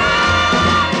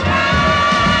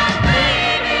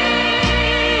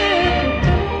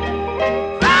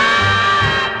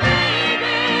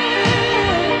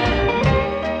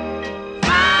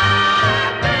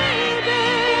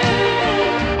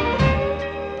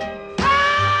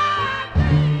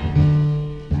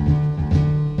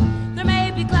 There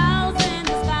may be clouds in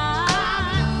the sky,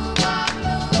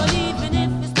 but even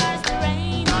if it starts to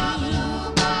rain,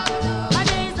 my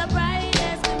days are bright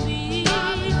as can be.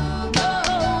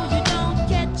 Oh, you don't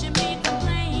catch me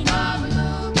complaining,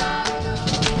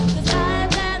 'cause I've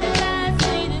got a life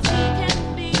sweet as he can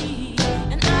be,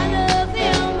 and I love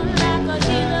him like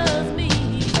he loves me.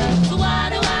 So why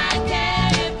do I care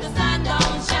if the sun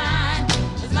don't shine,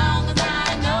 as long as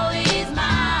I know he's mine?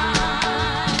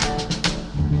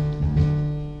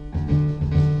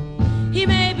 He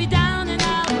may be down and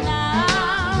out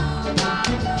now,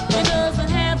 and doesn't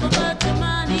have a bunch of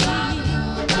money,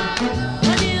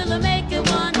 but he'll make it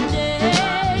one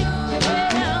day.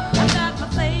 Well, I got my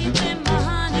faith in my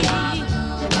honey.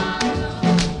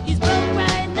 He's broke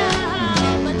right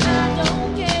now, but I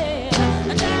don't care.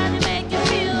 I try to make him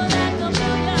feel like a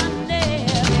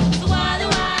millionaire. So why do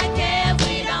I care if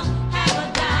we don't have a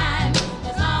dime,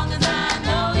 as long as I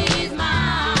know he's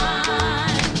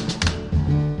mine?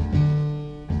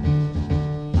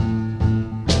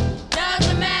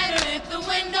 Doesn't matter if the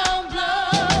wind don't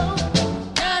blow,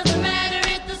 doesn't matter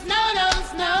if the snow don't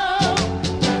snow,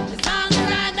 as long as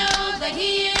I know that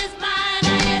he is mine.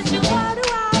 I ask you, why do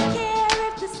I care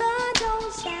if the sun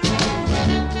don't shine?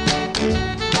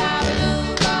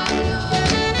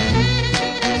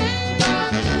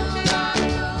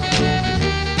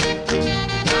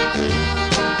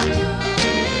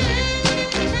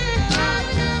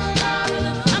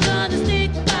 I'm gonna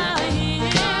stick by him,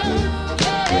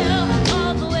 yeah,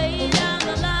 all the way down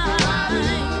the line.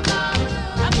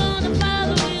 I'm gonna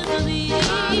follow his lead.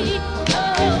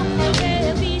 Oh, don't care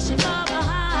if he should fall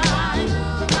behind.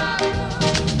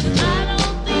 'Cause I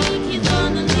don't think he's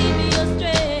gonna lead me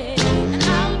astray, and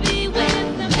I'll be with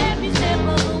him every step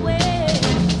of the way.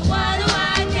 Why do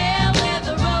I care where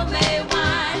the road may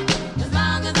wind, as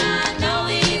long as I know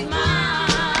he's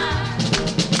mine?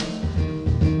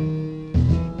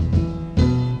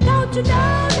 Don't you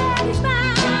know that he's mine?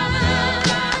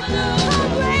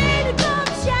 Come rain or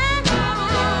come shine, I'm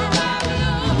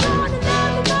gonna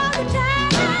love him all the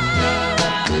time,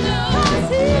 'cause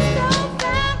he's so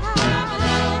fine.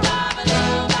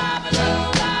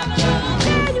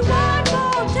 Tell you one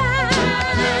more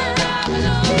time,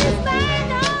 he's mine,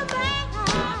 oh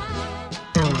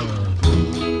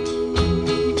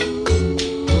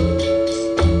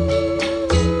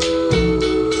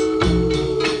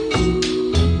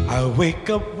I wake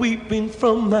up weeping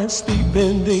from my sleep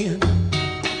and then,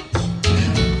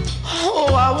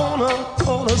 oh, I wanna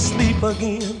fall asleep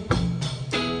again.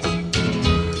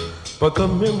 But the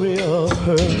memory of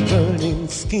her burning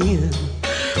skin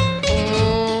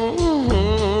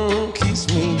keeps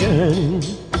me yearning.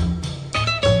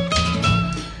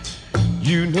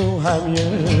 You know I'm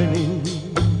yearning.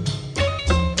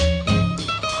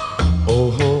 Oh,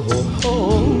 oh, oh,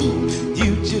 oh,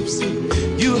 you gypsy,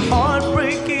 you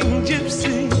heartbreaking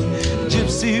gypsy,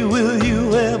 gypsy, will you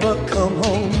ever come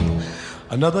home?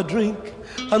 Another drink,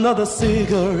 another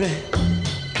cigarette.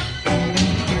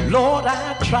 Lord,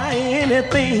 I try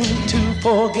anything to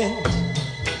forget,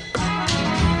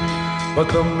 but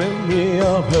the memory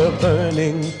of her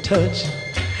burning touch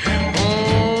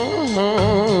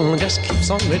just keeps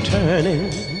on returning,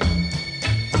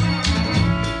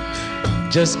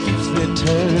 just keeps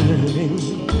returning.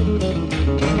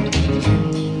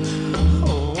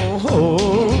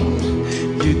 Oh,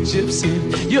 you gypsy,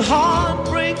 you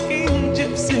heartbreaking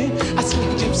gypsy. I said,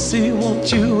 gypsy,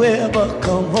 won't you ever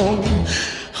come home?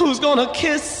 Who's gonna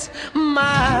kiss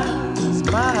my eyes,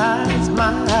 my eyes,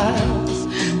 my eyes,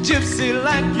 gypsy,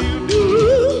 like you do?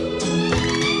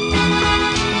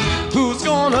 Who's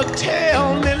gonna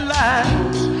tell me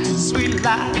lies, sweet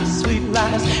lies, sweet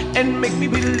lies, and make me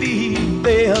believe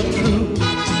they are true?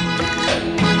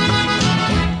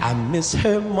 I miss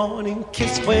her morning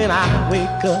kiss when I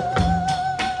wake up.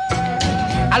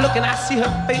 I look and I see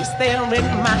her face there in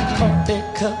my coffee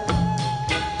cup.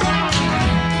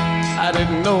 I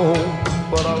didn't know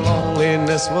what a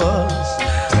loneliness was.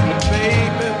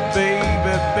 Baby,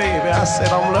 baby, baby, I said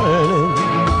I'm learning.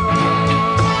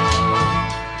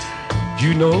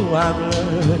 You know I'm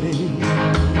learning.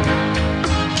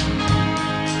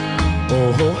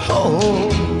 Oh, oh, oh,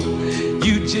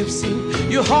 you gypsy,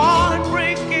 you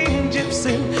heartbreaking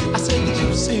gypsy. I said,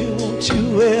 gypsy, won't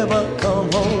you ever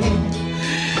come home?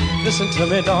 Listen to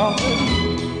me,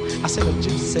 darling. I said, a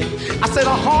gypsy. I said, a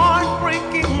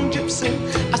heartbreaking gypsy.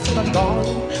 I said, a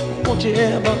darling, won't you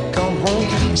ever come home?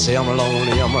 I say, I'm a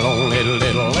lonely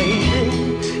little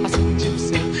lady. I said,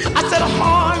 gypsy. I said, a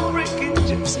heartbreaking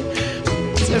gypsy.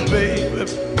 I said, baby,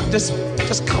 just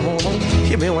come on home.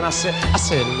 Hear me when I said,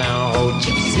 now,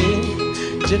 gypsy,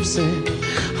 gypsy,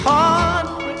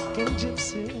 heartbreaking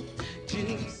gypsy,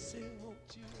 gypsy,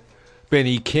 won't you?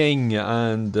 Benny King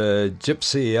and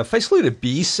Gypsy, officially the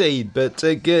B-side, but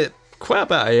get quite a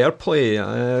bit of airplay.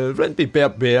 Written by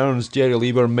Bert Burns, Jerry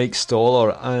Lieber, Mike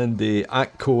Stoller, and the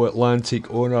Atco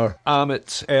Atlantic owner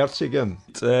Amit Ertegun.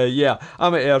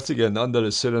 Amit Ertegun under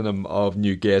the pseudonym of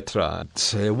New Getra.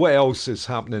 What else is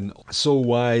happening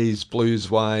soul-wise,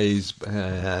 blues-wise,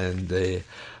 and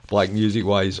black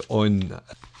music-wise on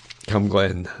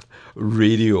CamGlen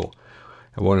Radio?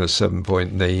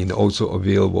 107.9, also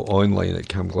available online at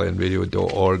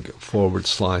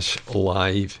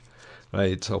camglenradio.org/live.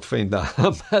 Right, I'll find that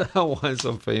once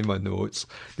I find my notes.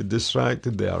 Get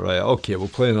distracted there, right? Okay, we'll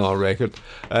play another record.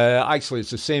 Actually, it's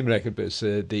the same record, but it's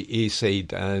the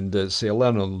A-side, and it's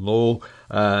Learn on Low.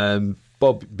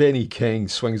 Benny King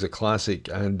swings a classic,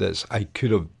 and it's I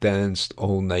Could Have Danced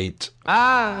All Night.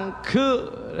 I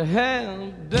could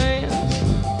have danced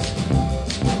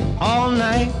all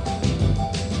night.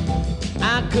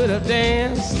 I could have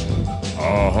danced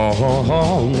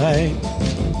all night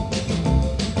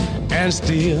and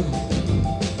still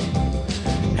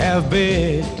have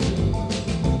begged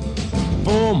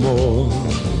for more.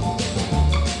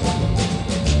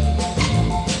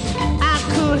 I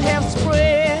could have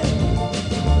spread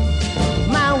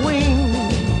my wings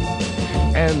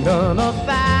and done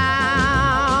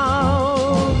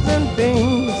 1,000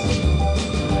 things.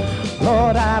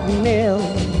 Lord, I've never,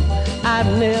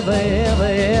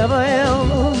 ever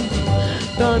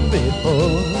done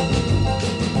before.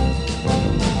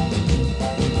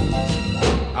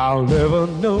 I'll never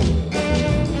know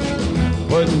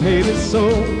what made it so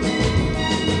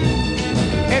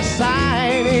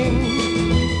exciting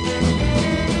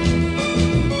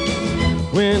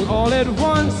when all at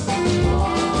once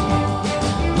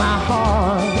my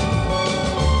heart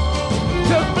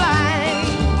took flight,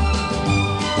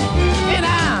 and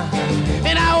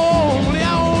I only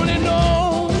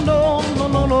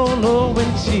know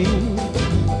when she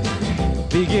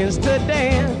begins to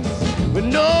dance with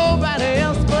nobody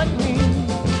else but me.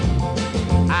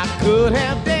 I could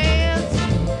have danced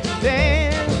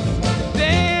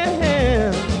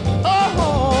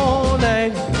all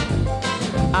night.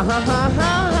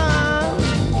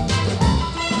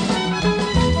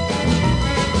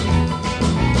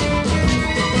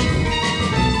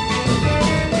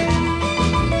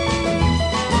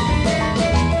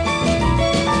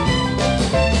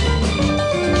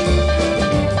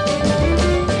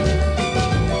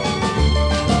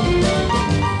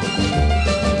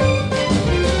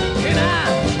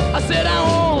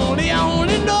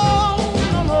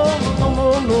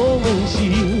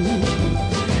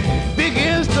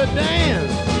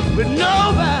 With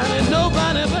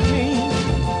nobody but me.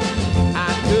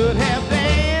 I could have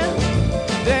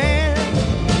danced,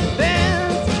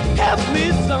 help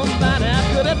me somebody. I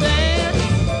could have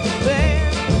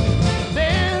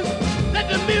danced, let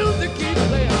the music keep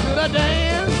playing. I could have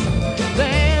danced,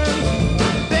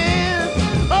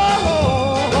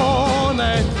 all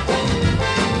night.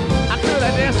 I could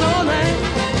have danced all night.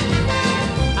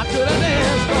 I could have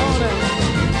danced all night.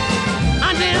 I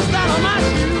danced out of my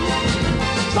shoes.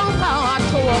 Somehow I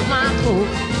tore up my coat.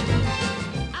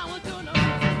 I was doing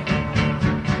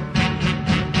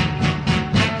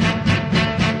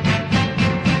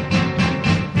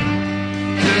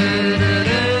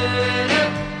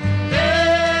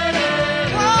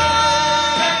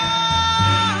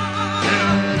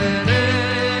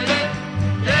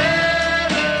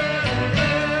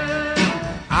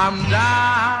I'm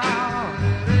down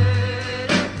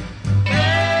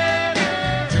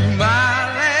to my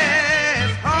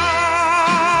last heartbreak.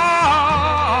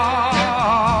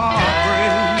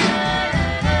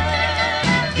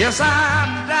 Yes,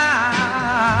 I'm down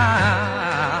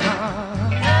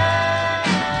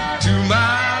to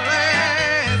my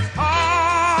last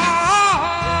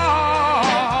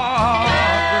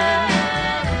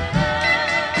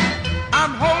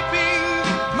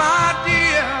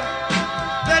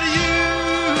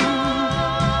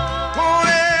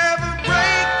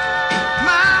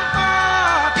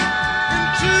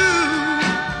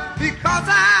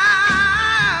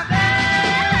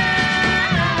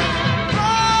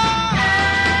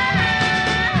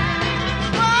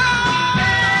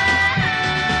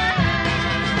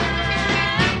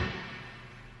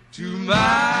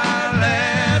my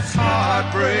last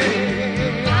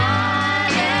heartbreak. My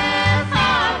last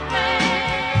heartbreak.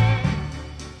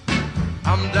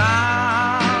 I'm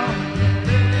down.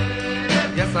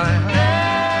 Yes, I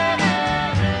am.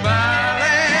 My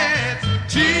last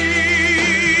teardrop.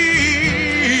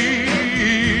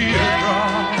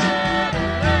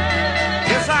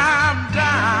 Yes, I'm down.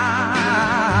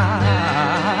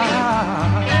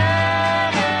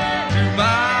 My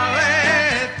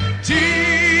last teardrop.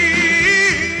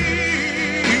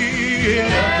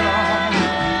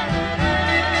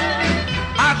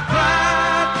 I've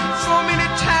cried so many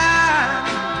times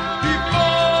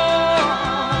before,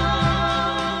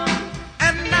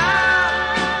 and now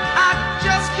I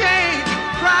just can't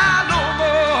cry no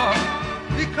more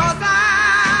because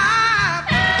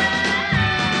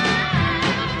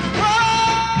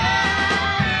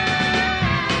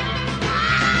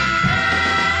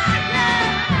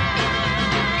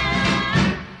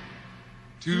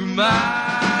to my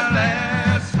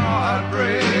last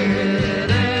heartbreak.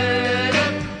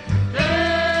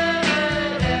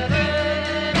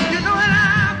 You know it,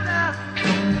 I'm down.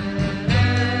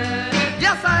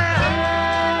 Yes, I am.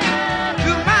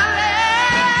 To my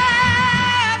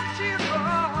last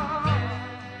teardrop.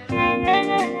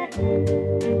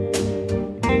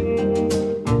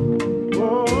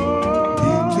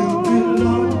 Need to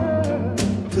belong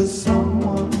to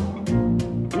someone.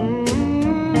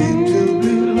 Need to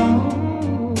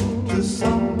belong to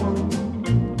someone.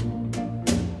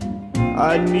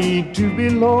 I need to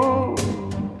belong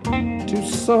to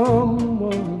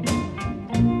someone.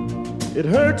 It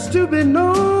hurts to be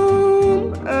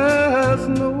known as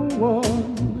no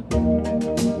one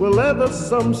will ever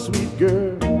some sweet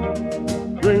girl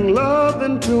bring love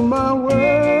into my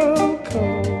world,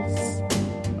 'cause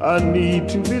I need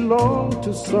to belong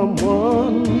to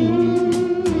someone.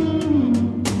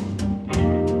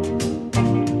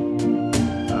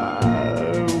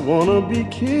 I wanna be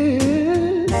kissed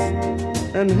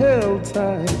and held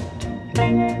tight.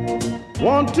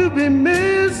 Want to be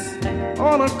missed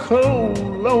on a cold,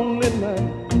 lonely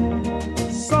night.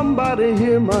 Somebody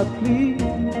hear my plea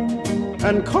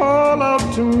and call out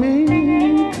to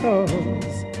me,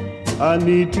 'cause I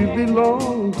need to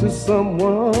belong to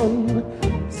someone.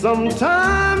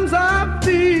 Sometimes I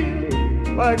feel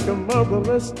like a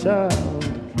motherless child.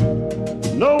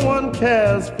 No one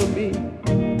cares for me.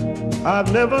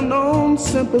 I've never known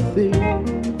sympathy.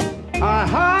 I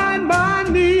hide my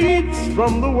needs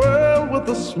from the world with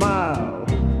a smile.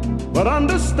 But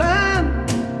understand,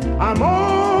 I'm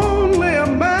only a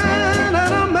man,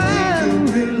 and a man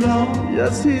belongs,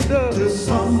 yes he does, to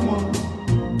someone.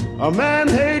 A man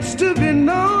hates to be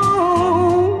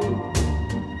known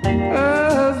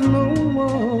as no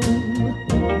one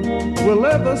will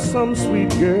ever some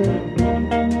sweet girl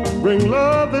bring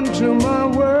love into my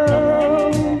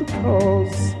world,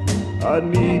 'cause I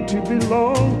need to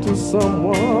belong to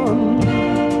someone.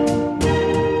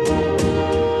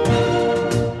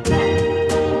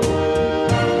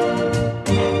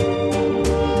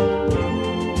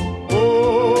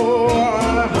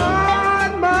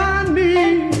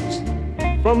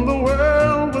 From the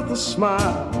world with a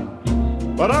smile,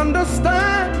 but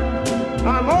understand,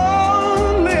 I'm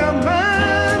only a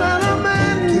man, and a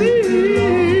man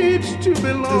needs to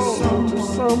belong to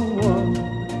someone.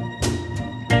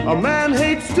 A man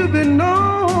hates to be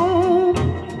known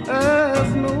as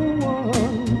no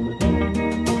one.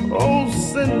 Oh,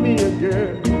 send me a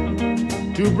girl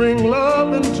to bring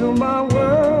love into my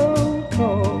world,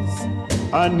 'cause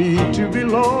I need to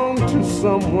belong to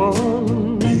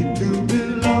someone. Need to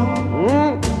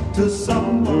belong to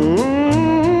someone.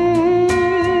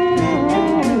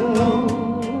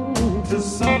 Belong to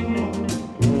someone.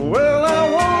 Well, I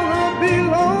wanna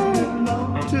belong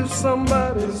to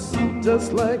somebody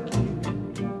just like you.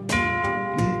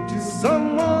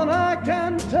 Someone I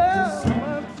can tell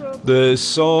my trouble. The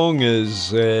song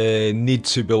is Need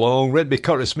to Belong, written by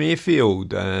Curtis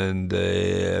Mayfield, and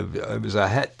it was a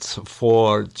hit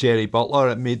for Jerry Butler.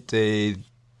 It made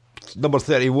number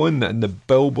 31 in the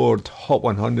Billboard Hot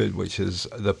 100, which is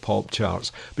the pop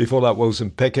charts. Before that,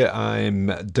 Wilson Pickett, I'm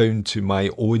Down to My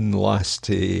Own Last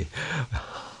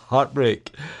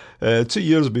Heartbreak. 2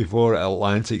 years before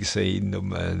Atlantic signed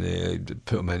him and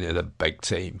put him into the big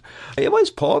time. It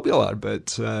was popular,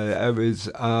 but it was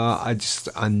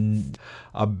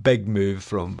a big move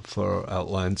for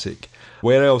Atlantic.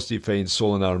 Where else do you find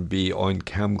soul and R&B on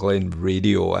CamGlen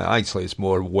Radio? Actually, it's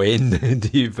more when do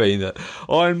you find it?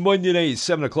 On Monday night,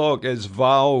 7 o'clock, is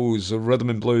Val's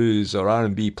Rhythm and Blues or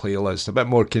R&B playlist, a bit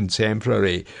more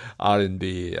contemporary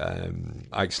R&B.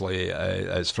 Actually,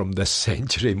 it's from this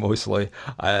century mostly.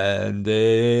 and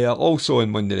also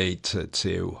on Monday night at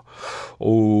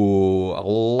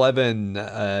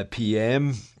 11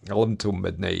 p.m. 11 till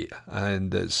midnight,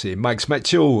 and it's Max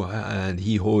Mitchell, and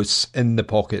he hosts In the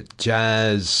Pocket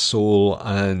Jazz, Soul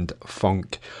and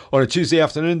Funk. On a Tuesday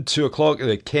afternoon, 2 o'clock,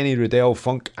 the Kenny Riddell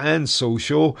Funk and Soul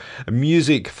Show,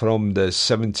 music from the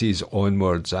 70s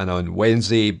onwards, and on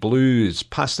Wednesday, blues,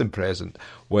 past and present,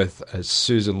 with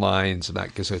Susan Lyons, and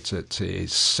that goes out at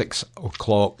 6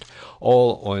 o'clock,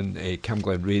 all on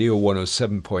CamGlen Radio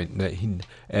 107.9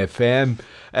 FM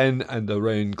in and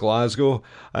around Glasgow,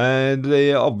 and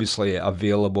obviously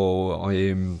available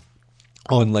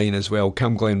online as well,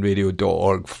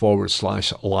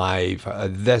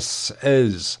 camglenradio.org/live. This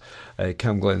is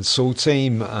CamGlen Soul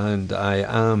Time, and I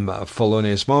am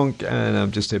Felonious Monk, and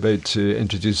I'm just about to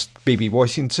introduce Baby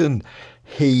Washington,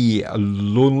 Hey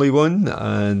Lonely One,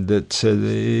 and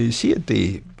she had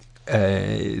the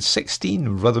 16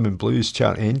 rhythm and blues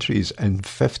chart entries in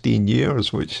 15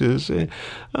 years, which is a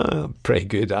pretty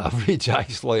good average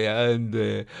actually,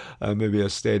 and maybe a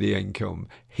steady income.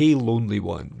 Hey Lonely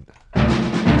One.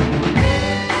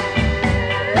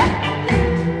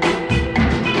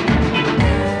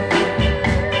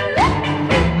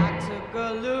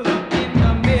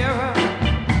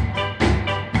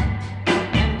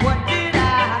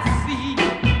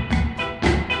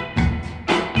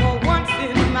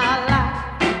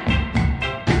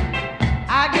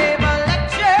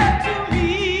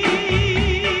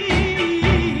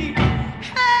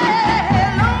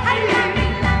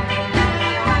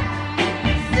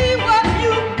 See what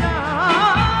you've done.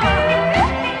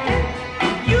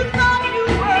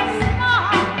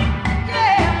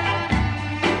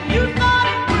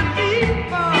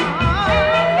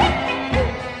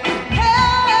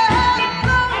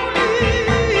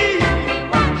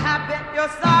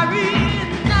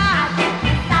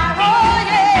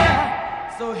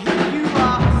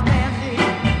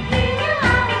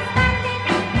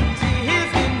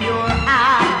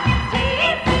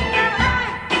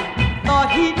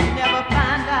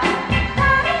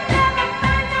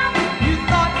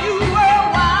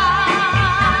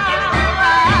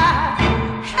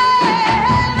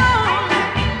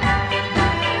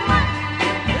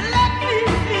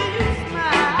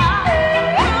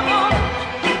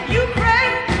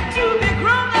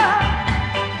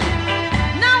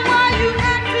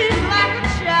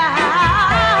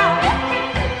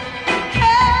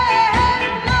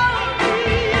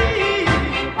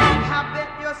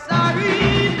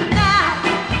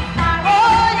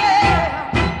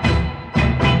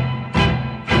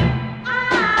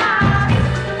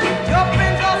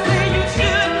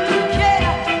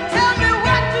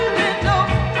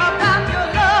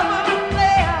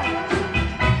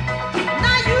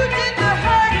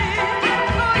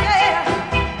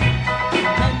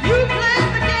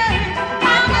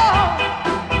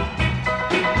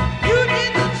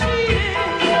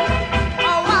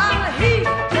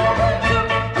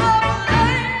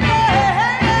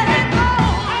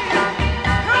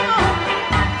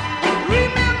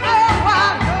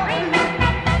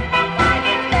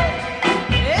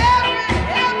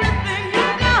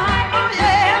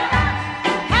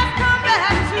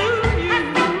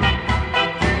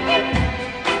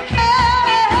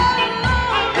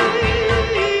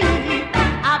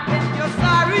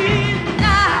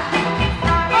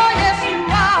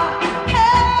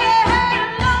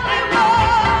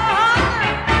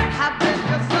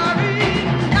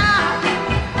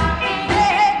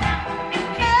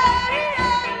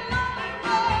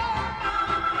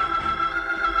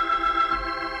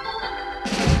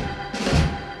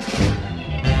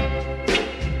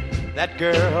 That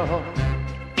girl,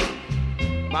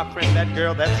 my friend, that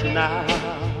girl that's now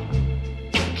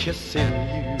kissing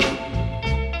you.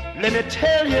 Let me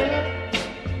tell you,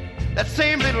 that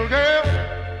same little girl,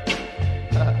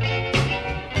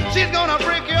 she's gonna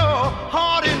break your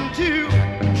heart in two.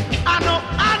 I know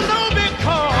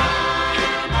because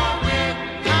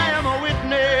I am a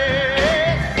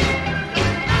witness.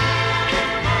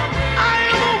 I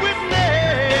am a witness.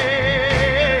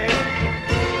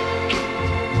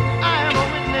 I am a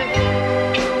witness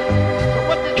to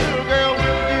what this little girl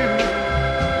will do.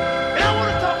 And I want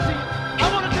to talk to you. I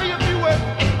want to tell you a few words.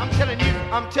 I'm telling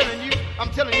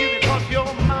you because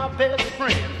you're my best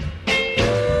friend.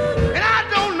 And I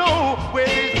don't know where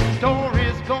this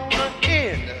story's gonna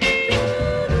end.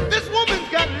 This woman's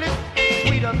got lips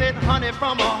sweeter than honey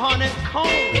from a honeycomb.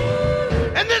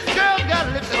 And this girl's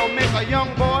got lips that'll make a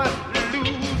young boy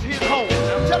lose his home.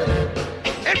 I'm telling you.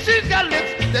 And she's got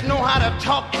lips that know how to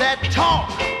talk that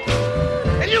talk.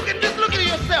 And you can just look at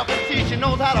yourself and see she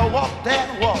knows how to walk that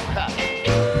walk.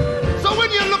 So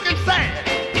when you're looking sad,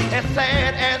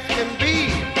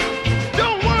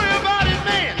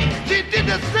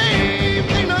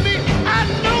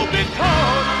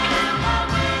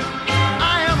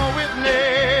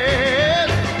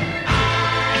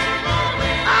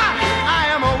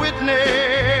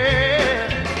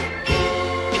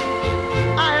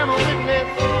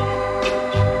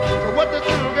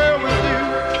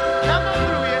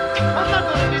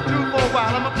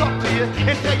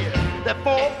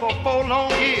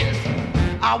 long years.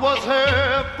 I was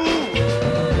her fool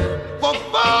for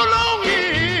 4 long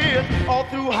years, all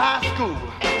through high school.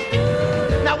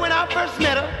 Now when I first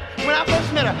met her,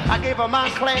 I gave her my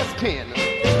class 10.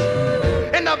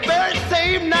 And the very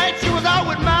same night she was out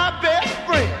with my best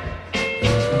friend.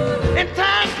 And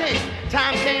time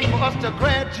came for us to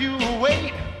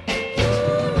graduate.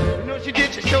 You know she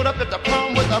did, she showed up at the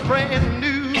prom with a brand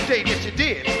new date, yes she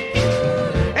did.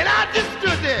 And I just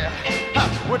stood there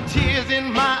with tears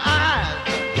in my eyes.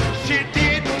 She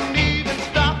didn't even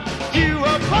stop to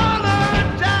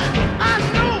apologize. I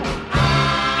know I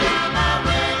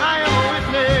am a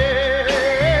witness.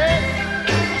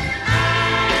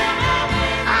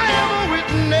 I am a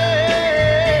witness.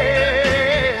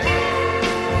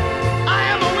 I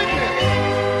am a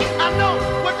witness. I know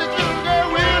what this little girl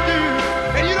will do.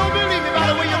 And you don't believe me by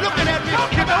the way you're looking at me.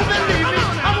 You don't believe me.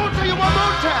 I won't tell you one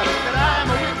more time that I am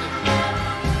a witness.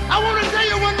 I want to tell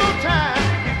you one more time.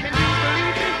 Can you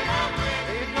believe me?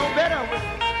 There's no better witness.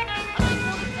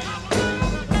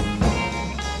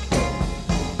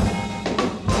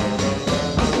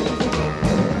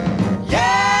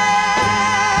 Yeah,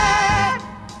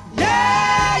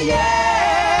 yeah, yeah,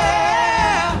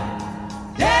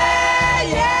 yeah,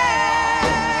 yeah,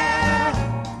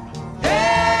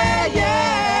 yeah, yeah.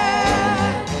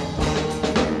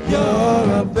 You're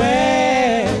a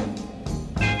bad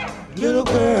little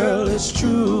girl, it's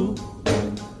true,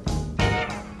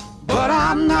 but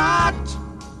I'm not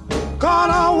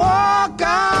gonna walk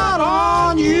out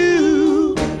on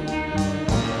you.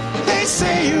 They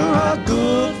say you're a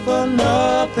good for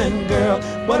nothing girl,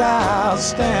 but I'll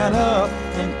stand up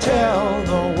and tell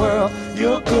the world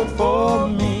you're good for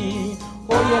me.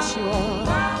 Oh yes you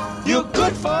are, you're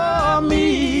good for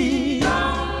me.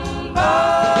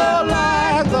 Oh,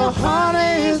 like the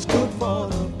honey is good for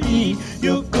the bee,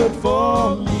 you're good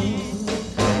for me.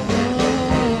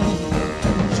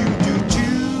 You do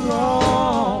 2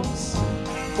 wrongs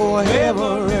for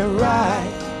every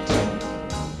right.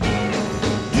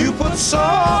 You put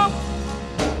salt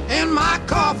in my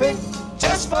coffee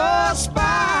just for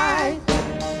spite.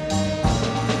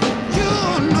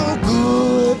 You're no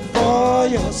good for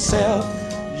yourself.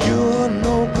 You're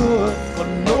no good for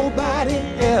nobody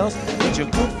else, but you're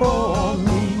good for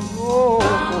me. Oh,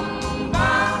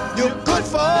 you're good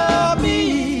for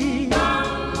me.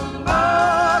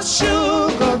 Oh,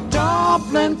 sugar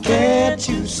dumpling, can't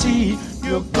you see?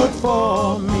 You're good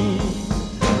for me.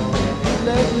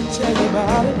 Let me tell you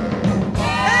about it.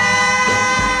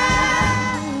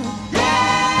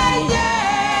 Yeah, yeah,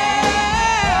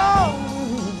 oh,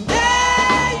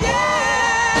 yeah, yeah,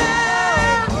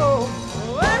 oh,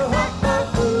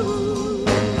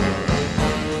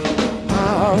 I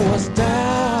was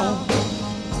down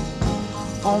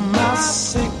on my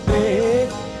sick bed.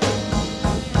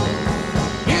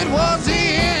 It was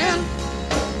in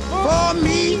for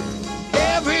me,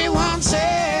 everyone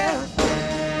said.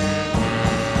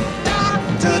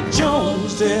 Dr.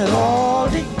 Jones did all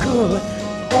he could.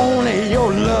 Only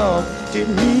your love did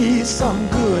me some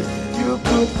good. You're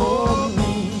good for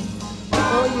me.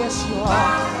 Oh yes you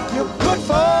are. You're good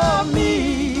for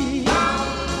me.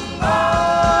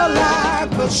 Oh, like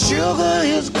the sugar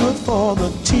is good for the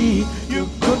tea. You're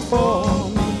good for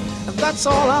me. And that's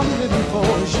all I'm living for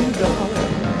is you, darling.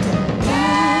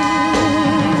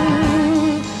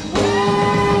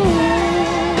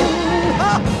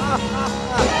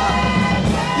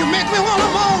 You make me wanna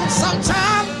moan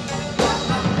sometime.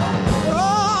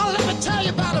 Oh, let me tell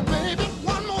you about it, baby,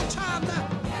 one more time now.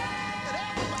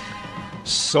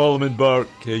 Solomon Burke,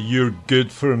 You're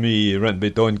Good For Me, written by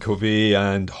Don Covey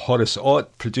and Horace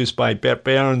Ott, produced by Bert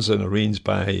Burns and arranged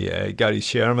by Gary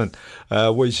Sherman,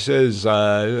 which is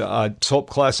a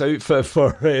top-class outfit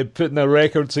for putting a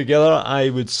record together, I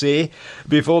would say.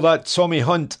 Before that, Tommy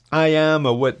Hunt, I Am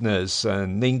a Witness,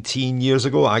 19 years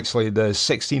ago, actually the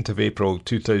 16th of April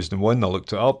 2001, I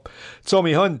looked it up.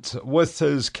 Tommy Hunt, with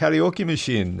his karaoke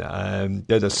machine,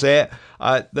 did a set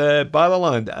at the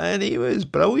Barrowland, and he was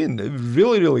brilliant.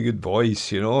 Really, really good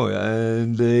voice, you know,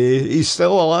 and he's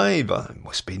still alive.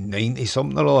 Must be 90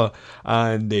 something or other,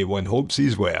 and one hopes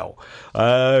he's well.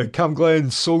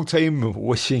 CamGlen Soul Time,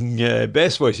 wishing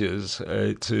best wishes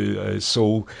to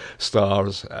soul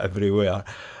stars everywhere.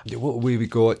 What have we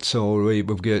got? So, right,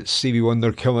 we've got Stevie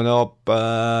Wonder coming up,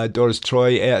 Doris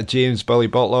Troy, Etta James, Billy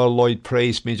Butler, Lloyd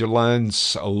Price, Major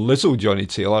Lance, Little Johnny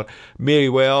Taylor, Mary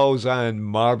Wells, and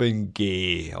Marvin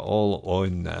Gaye, all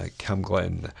on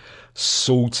CamGlen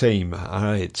Soul Time.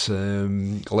 Alright,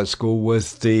 let's go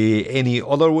with the Any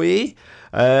Other Way.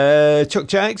 Chuck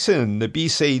Jackson, the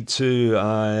B-side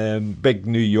to Big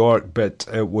New York, but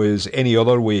it was Any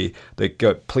Other Way that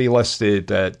got playlisted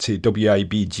to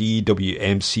WIBG,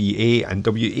 WMCA and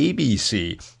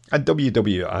WABC and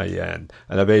WWIN,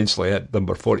 and eventually hit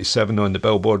number 47 on the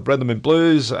Billboard Rhythm and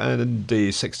Blues and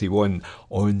 61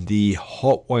 on the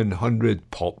Hot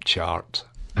 100 Pop Chart.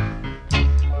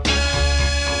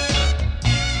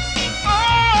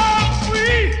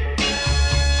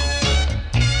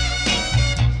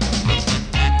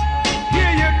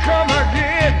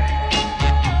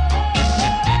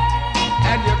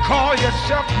 Call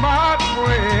yourself my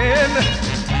friend,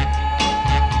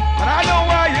 but I know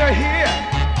why you're here.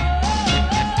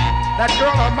 That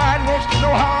girl of mine wants to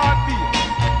know how I feel.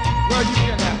 Well,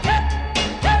 you can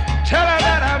tell her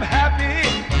that I'm happy,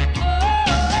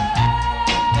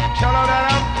 tell her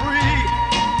that I'm free,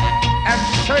 and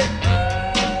say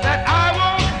that I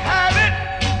won't have it.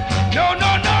 No,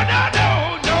 no, no, no,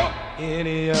 no, no,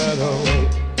 any other way.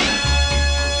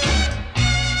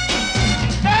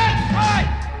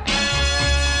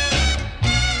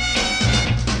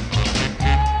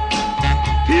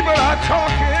 People are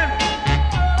talking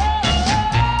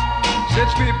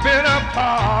since we've been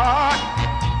apart.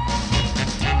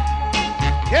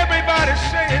 Everybody's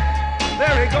saying,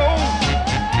 there he goes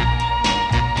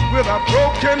with a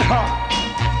broken heart.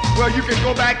 Well, you can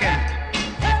go back and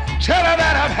tell her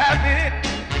that I'm happy.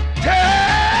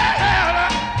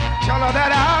 Tell her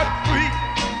that I'm free,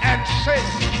 and say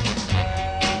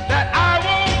that I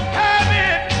won't have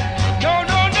it. No,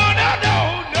 no, no, no,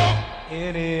 no, no,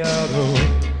 any other way.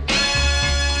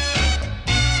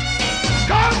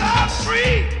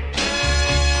 Free.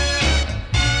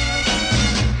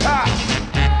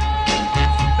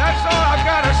 That's all I've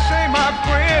got to say, my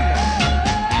friend.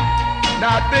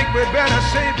 Now I think we better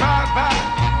say bye-bye.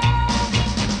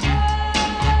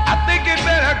 I think it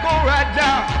better go right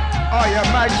now, or you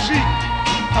might see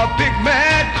a big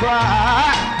man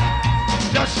cry.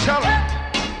 Just tell her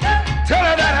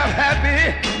that I'm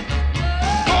happy.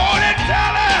 Go on and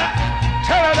tell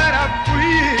her that I'm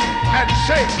free, and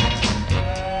say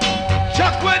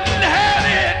Chuck wouldn't have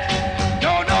it.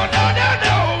 No, no, no, no,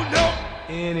 no, no,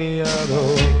 any other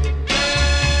way.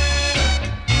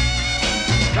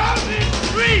 'Cause he's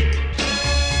free.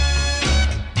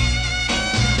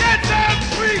 Yes, I'm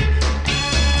free.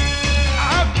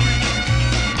 I'm free.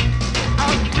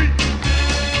 I'm free.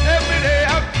 Every day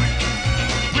I'm free.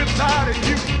 Without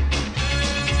you,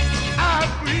 I'm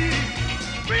free.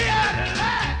 Free out of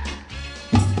life.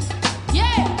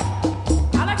 Yeah,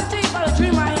 I'd like to tell you about a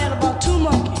dream I had about two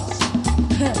monkeys,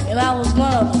 and I was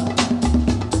one of them.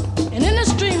 And in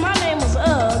this dream, my name was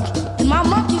Ugg, and my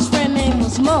monkey's friend name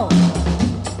was Mo.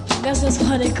 I guess that's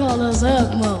why they call us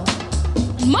Ugg Mo.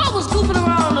 And Mo was goofing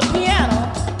around on the piano,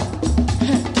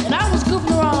 and I was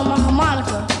goofing around on my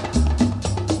harmonica,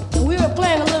 and we were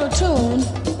playing a little tune,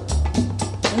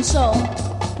 and so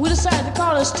we decided to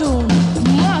call this tune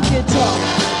Monkey Talk.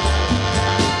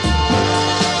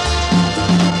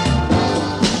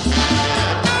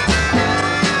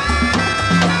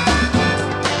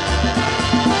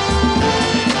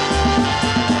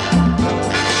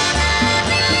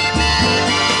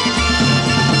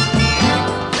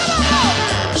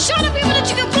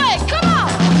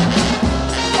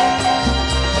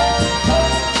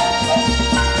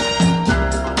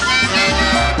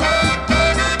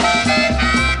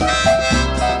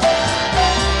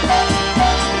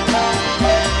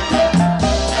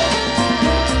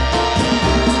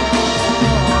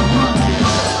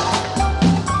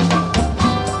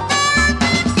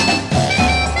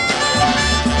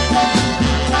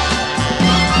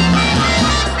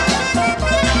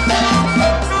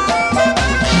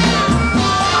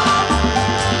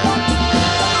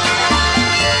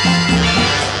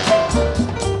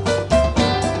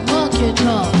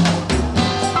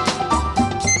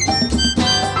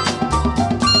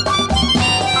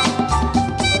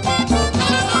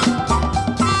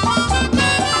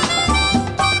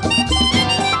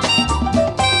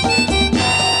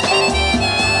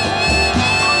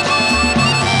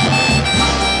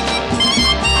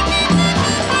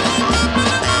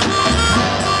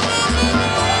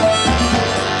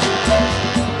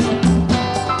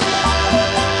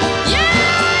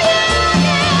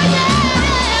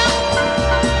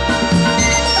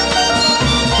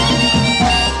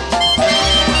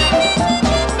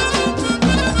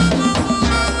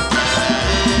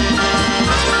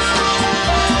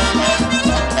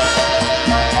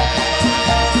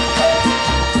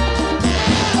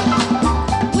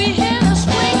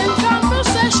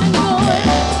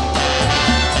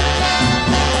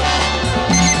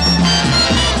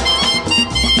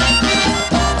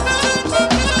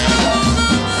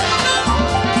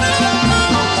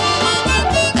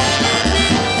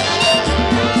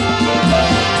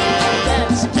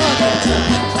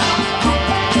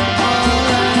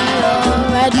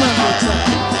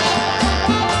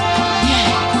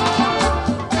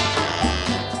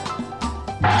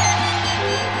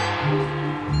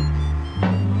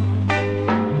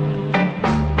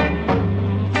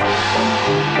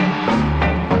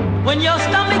 When your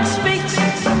stomach speaks,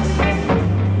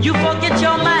 you forget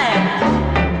your mind.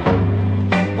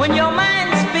 When your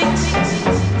mind speaks,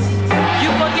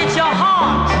 you forget your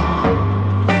heart.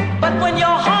 But when your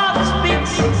heart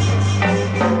speaks,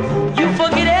 you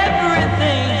forget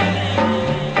everything.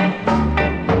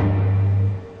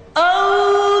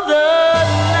 Oh, the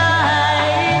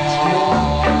night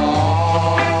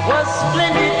was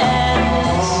splendid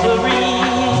and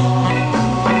serene.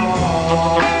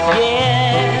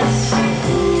 Yes,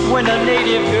 when a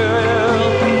native girl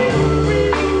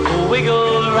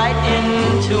wiggled right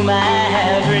into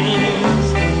my dreams.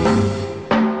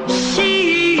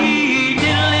 She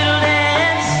did a little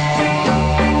dance.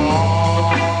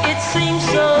 It seemed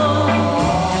so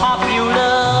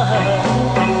popular.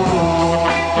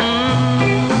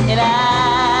 And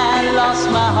I lost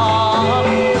my heart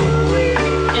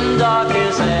in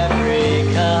darkest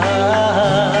Africa.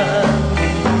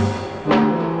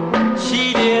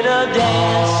 She did a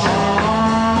dance,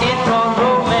 it brought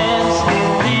romance,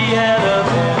 the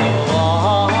Alabama.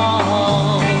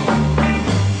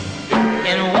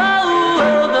 And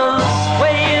whoa, those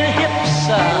swaying hips,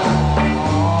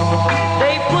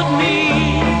 they put me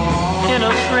in a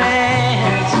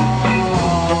trance.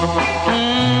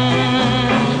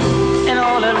 And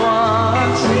all at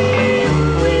once,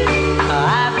 I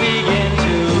began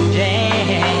to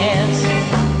dance.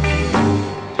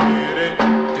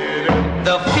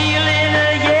 The feeling,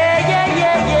 yeah, yeah,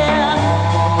 yeah,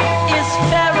 yeah, is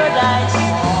paradise,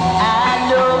 I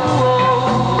know,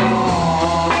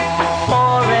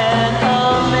 for an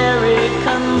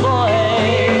American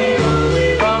boy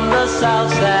from the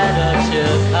south side of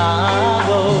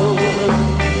Chicago.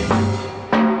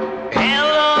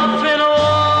 Elephant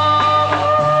walk,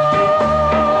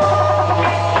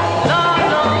 Lord,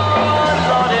 Lord,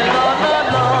 Lordy, Lord, Lord,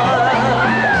 Lord.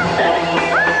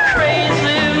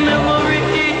 Crazy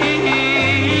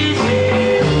memories,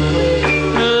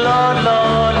 Lord,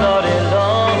 Lord, Lordy,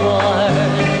 Lord.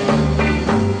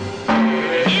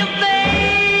 If they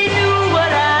knew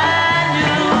what I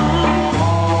knew,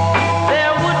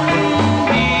 there wouldn't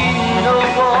be no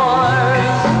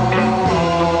wars.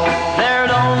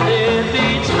 There'd only be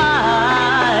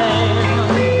time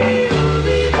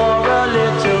for a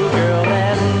little girl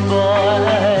and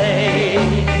boy.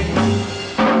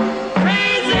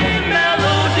 Crazy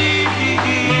melody,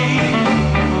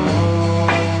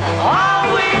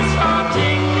 always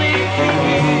haunting me.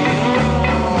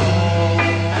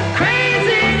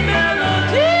 Crazy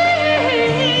melody,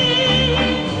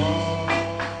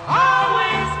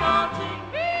 always haunting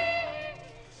me.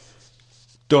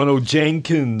 Donald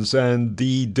Jenkins and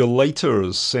the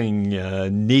Delighters sing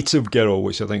Native Girl,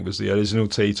 which I think was the original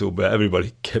title, but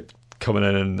everybody kept coming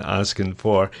in and asking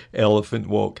for Elephant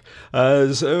Walk.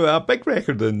 So a big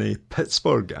record in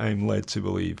Pittsburgh, I'm led to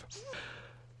believe.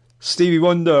 Stevie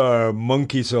Wonder,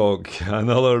 Monkey Talk,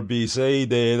 another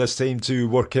B-side, this time to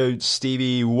Work Out,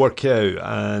 Stevie Workout,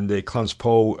 and Clarence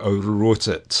Paul wrote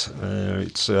it.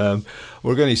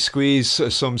 We're going to squeeze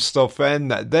some stuff in.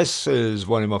 This is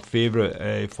one of my favourite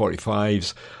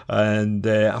 45s, and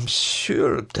I'm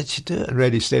sure, did you do it in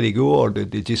Ready Steady Go, or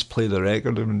did they just play the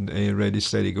record in Ready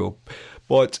Steady Go?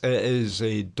 But it is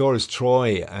Doris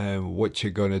Troy, What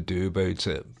You Gonna Do About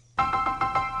It?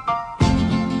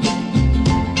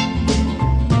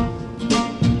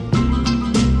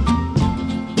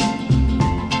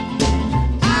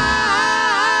 I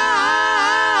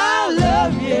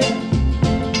love you.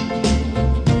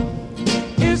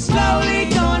 It's slowly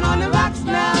going on the rocks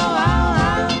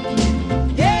now.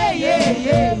 Yeah, yeah,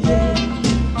 yeah,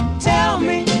 yeah. Tell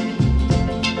me,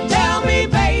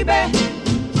 baby,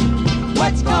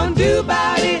 what you gonna do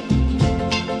about it?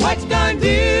 What you gonna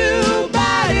do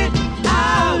about it?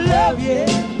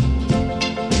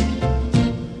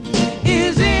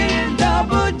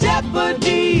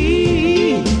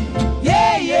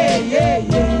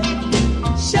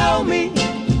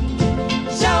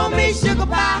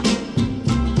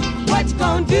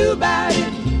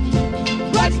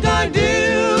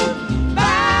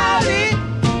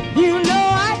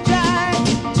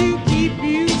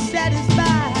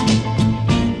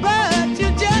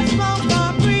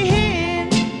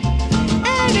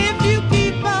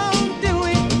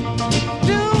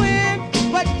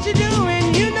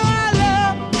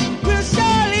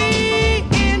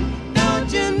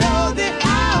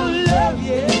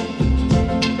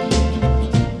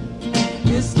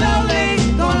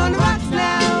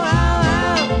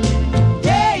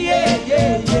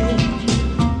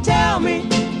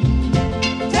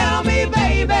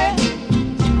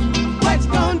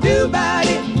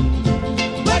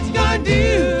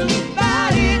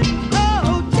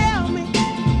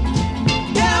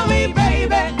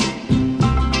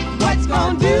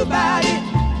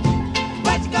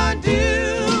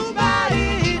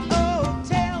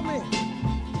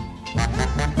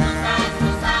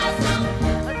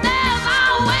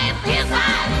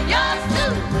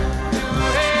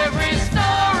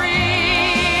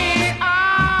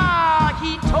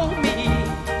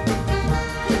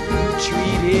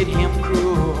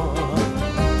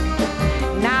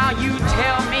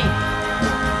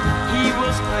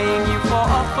 playing you for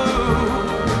a fool.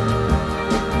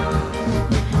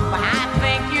 But I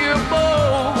think you're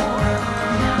bold,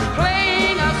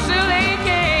 playing a silly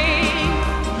game.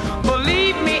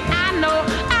 Believe me, I know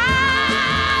I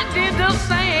did the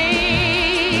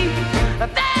same.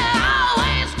 There are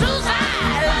always two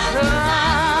sides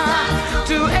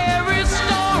to every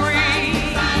story,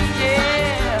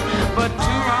 yeah. But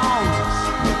two wrongs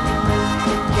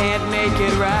can't make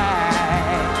it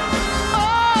right.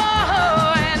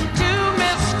 Oh, and two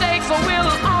mistakes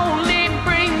will only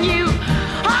bring you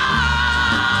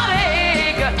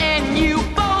heartache, and you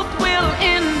both will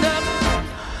end up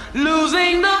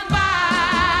losing the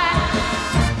fight.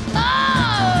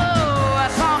 Oh, I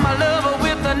saw my lover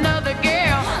with another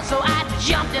girl, so I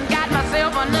jumped and got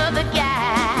myself another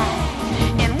guy.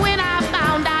 And when I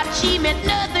found out she meant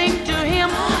nothing to him,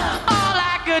 all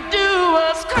I could do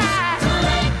was cry.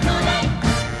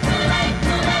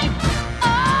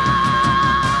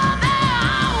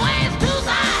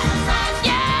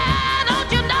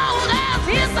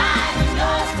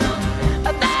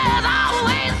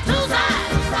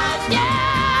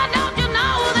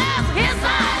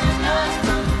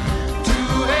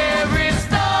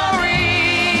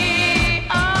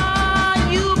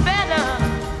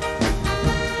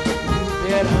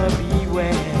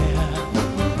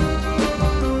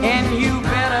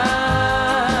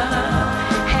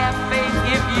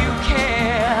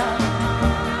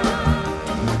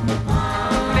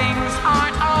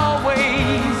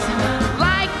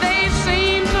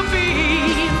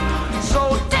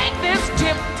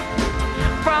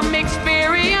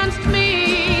 Experienced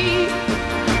me.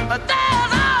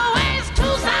 There's always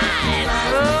two sides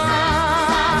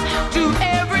to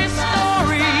every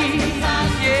story,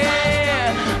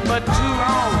 yeah. But two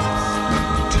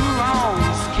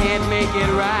wrongs can't make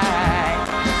it right.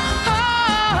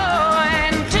 Oh,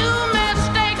 and two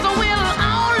mistakes will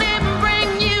only bring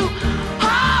you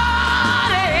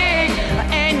heartache,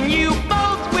 and you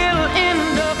both will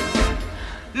end up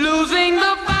losing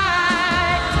the fight.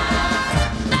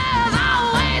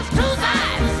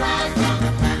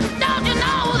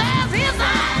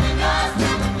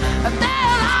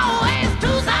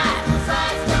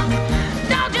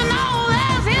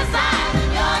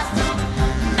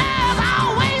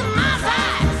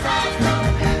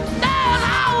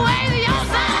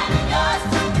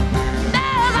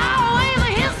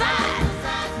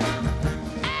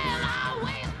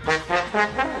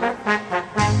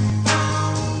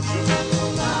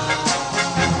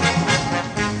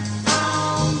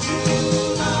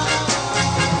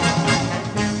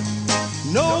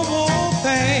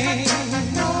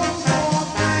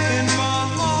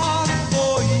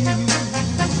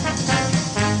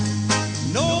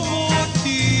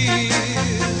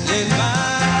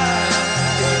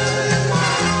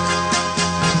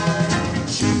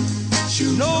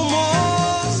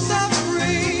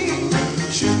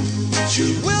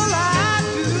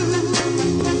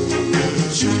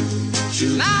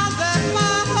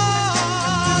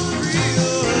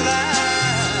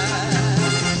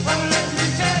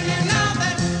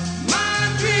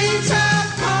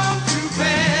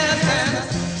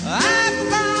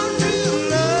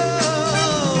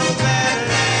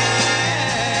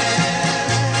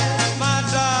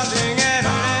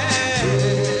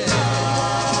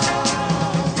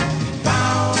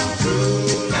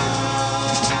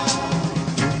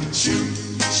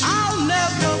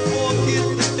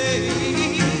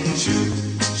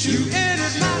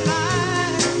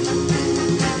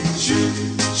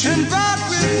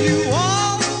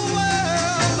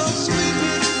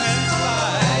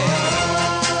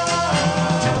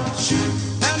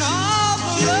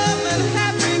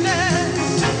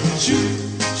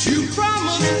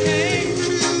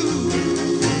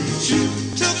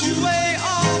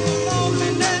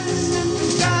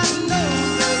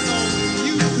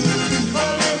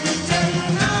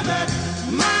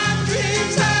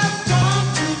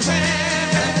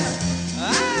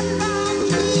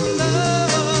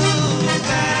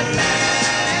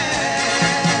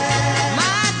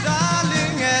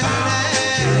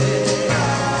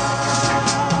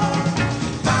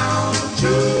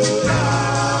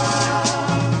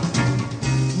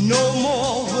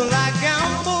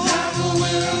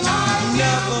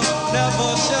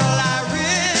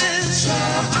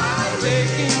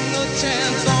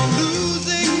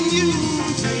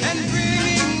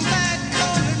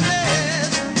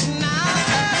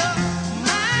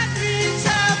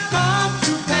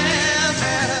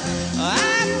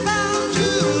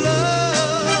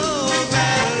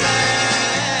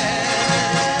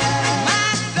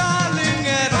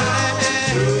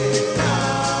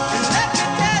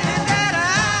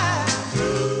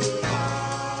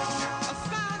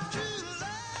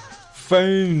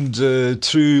 found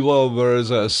true love, or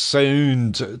is it a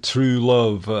sound true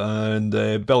love? And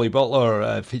Billy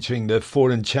Butler featuring the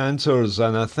Four Enchanters,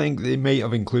 and I think they might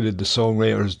have included the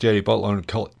songwriters Jerry Butler and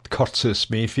Curtis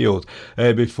Mayfield.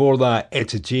 Before that,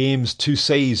 Etta James, Two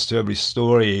Sides to Every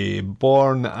Story,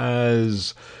 born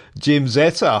as James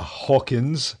Etta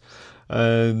Hawkins.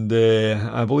 And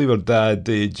I believe her dad,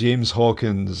 James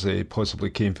Hawkins, possibly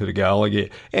came for the Gallagher.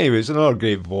 Anyways, another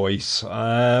great voice.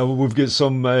 We've got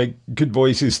some good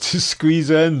voices to squeeze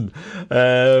in,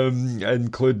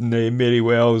 including Mary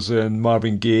Wells and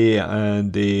Marvin Gaye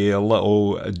and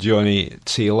little Johnny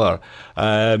Taylor.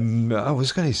 I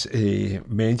was going to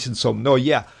mention something. No,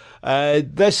 yeah.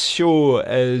 This show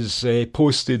is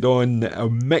posted on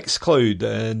Mixcloud,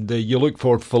 and you look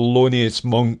for Thelonious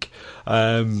Monk.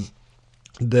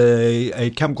 The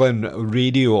CamGlen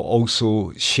Radio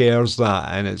also shares that,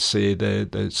 and it's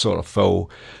the sort of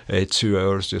full 2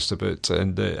 hours just about.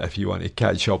 And if you want to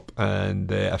catch up,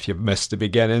 and if you've missed the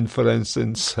beginning, for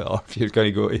instance, or if you're going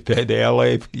to go to bed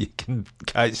early, you can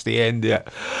catch the end of it.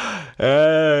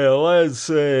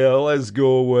 Let's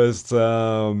go with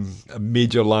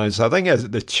Major Lance. I think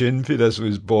the tune for this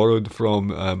was borrowed from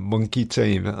Monkey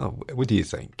Time. What do you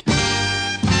think?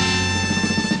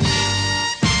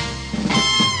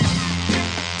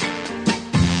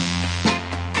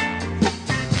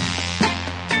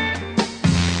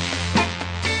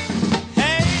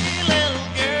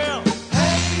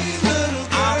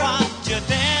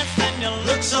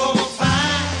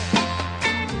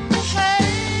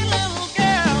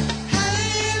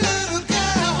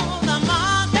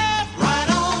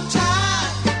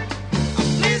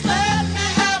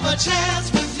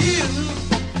 Chance with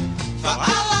you.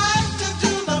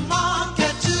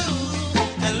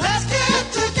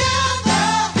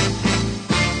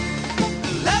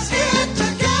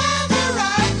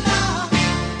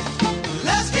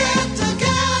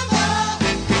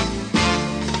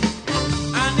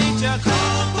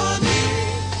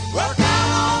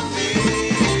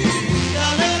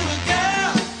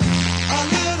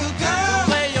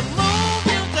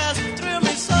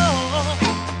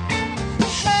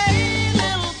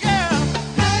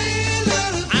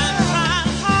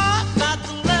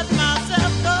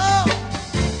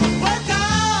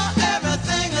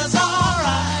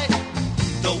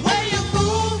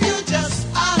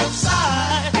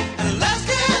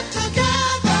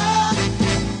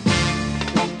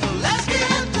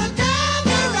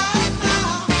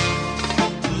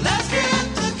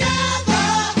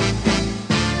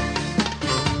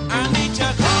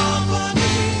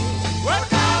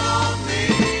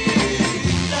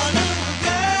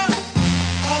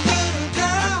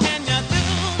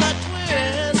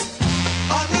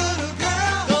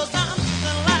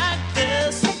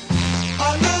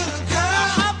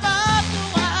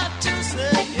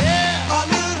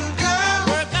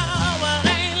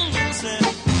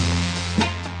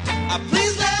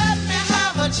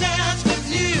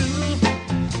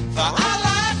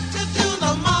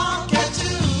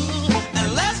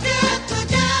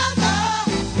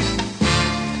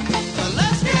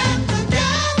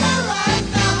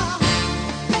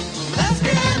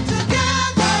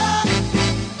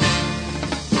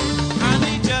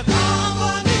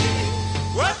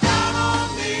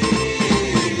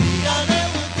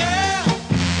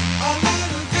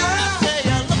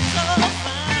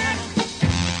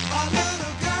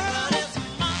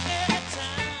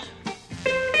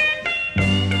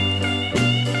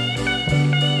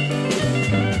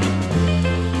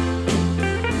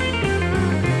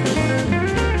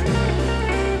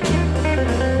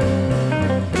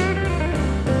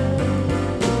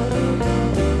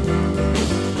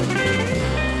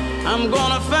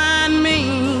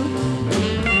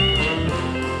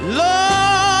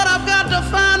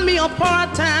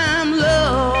 part-time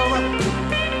love.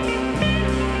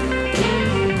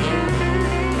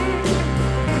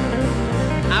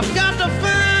 I've got to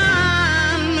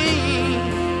find me.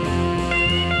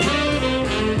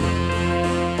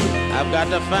 I've got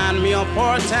to find me a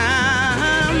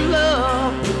part-time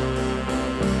love.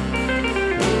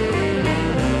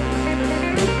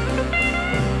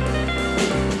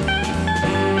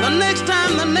 The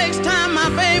next time my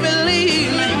baby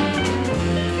leaves me,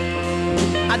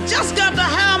 I just got to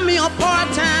have me a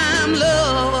part-time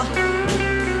love.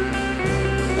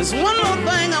 There's one more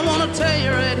thing I want to tell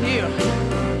you right here.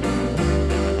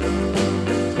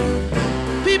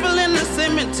 People in the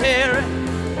cemetery,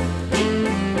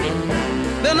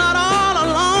 they're not all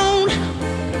alone.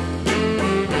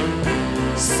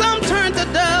 Some turn to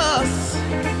dust,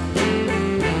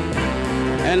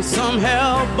 and some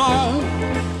have bone.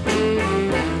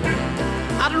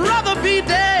 I'd rather be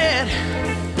dead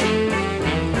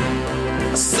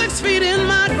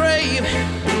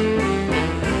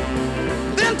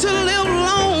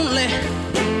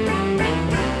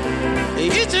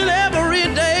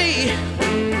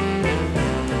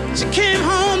She came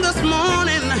home this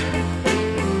morning.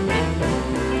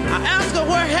 I asked her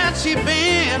where had she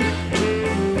been.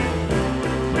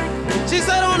 She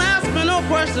said, don't ask me no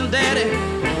question, Daddy,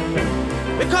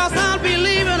 because I'll be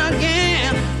leaving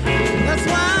again. That's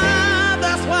why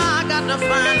I got to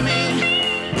find me.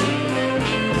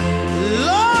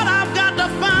 Lord, I've got to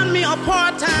find me a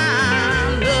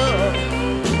part-time love.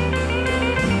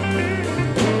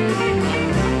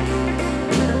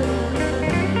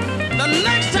 The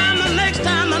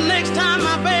next time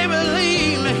my baby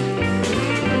leave me,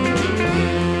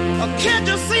 can't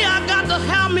you see I got to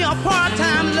have me a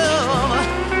part-time love?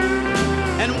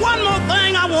 And one more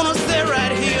thing I want to say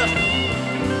right here.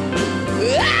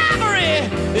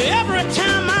 Every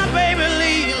time my baby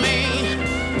leave me,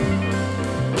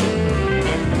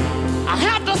 I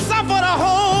have to suffer the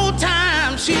whole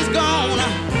time she's gone.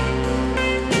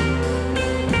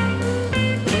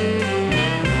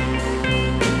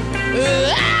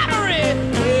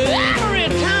 Every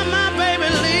time my baby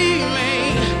leave me,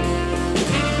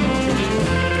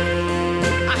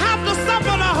 I have to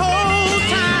suffer the whole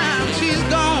time she's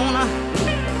gone.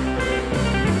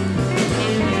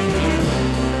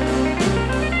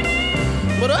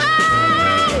 But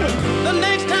the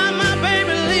next time my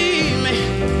baby leave me,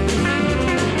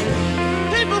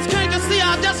 people can't see I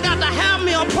just got to have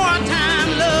me a part-time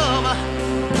love.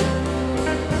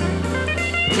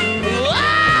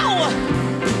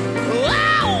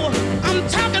 I'm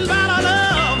talking about a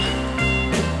love,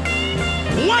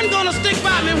 one gonna stick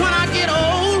by me when I get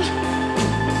old.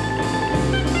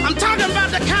 I'm talking about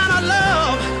the kind of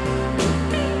love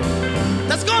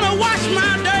that's gonna wash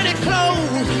my dirty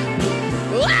clothes.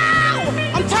 Wow,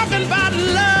 I'm talking about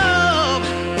love.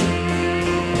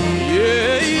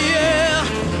 Yeah, yeah,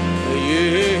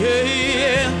 yeah,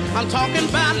 yeah. I'm talking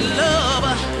about love.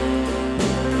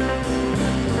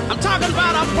 I'm talking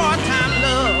about a part-time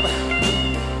love.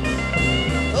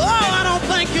 Oh, I don't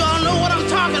think you all know what I'm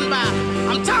talking about.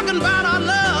 I'm talking about our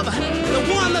love, the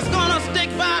one that's gonna stick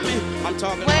by me. I'm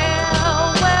talking Well,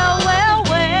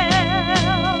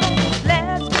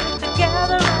 let's get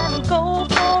together and go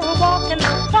for a walk in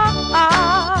the park.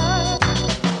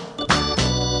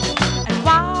 And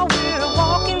while we're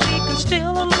walking, we can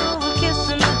steal a little kiss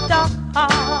in the dark.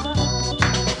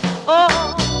 Oh,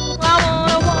 I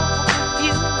wanna walk with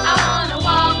you. I wanna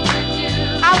walk with you.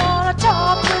 I wanna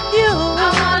talk with you. I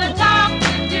wanna talk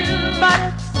with you. But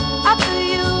it's up to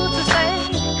you to say,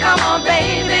 come on,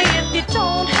 baby, if you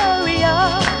don't hurry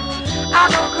up, I'll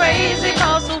go crazy,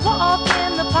 'cause a walk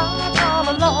in the park all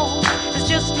alone is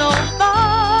just no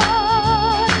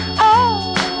fun. Oh,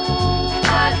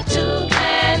 what two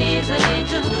can easily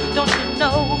do, don't you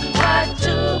know? What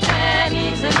two can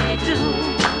easily do.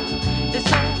 It's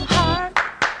so hard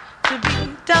to be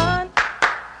done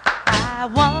by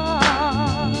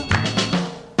one.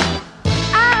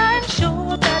 I'm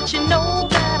sure that you know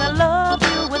that I love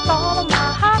you with all of my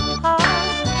heart.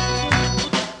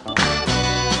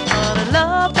 But a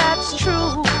love that's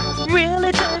true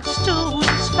really takes two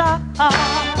to start.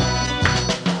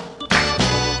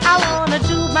 I wanna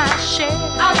do my share.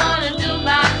 I wanna do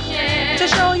my share to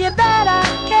show you that I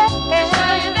care.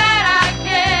 Show you that I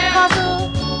care. 'Cause a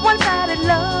one-sided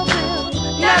love will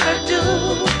never do.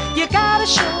 You gotta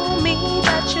show me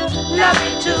that you love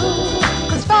me too.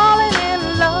 'Cause falling in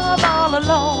love all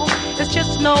alone is just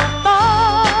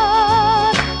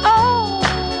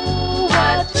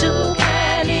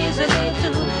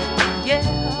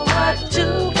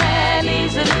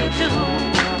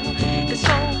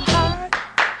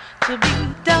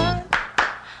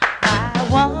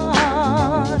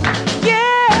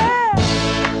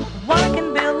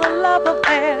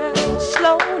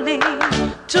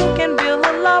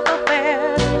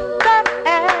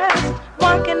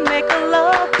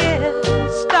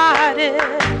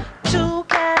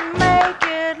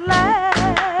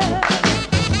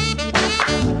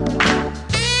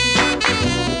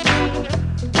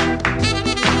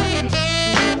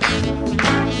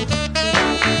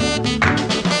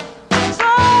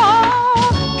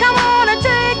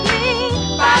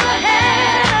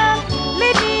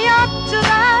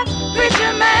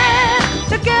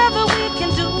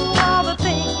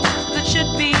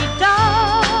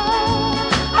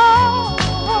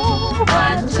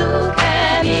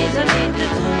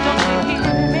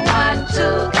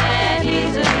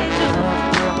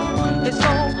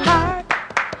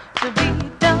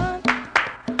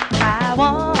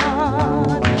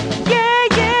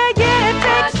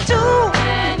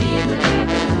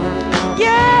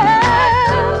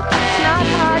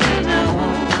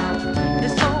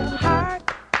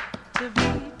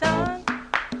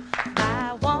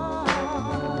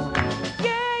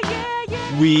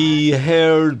We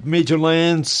heard Major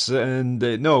Lance and,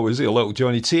 no, it was a Little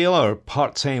Johnny Taylor,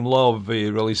 Part-Time Love.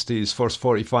 He released his first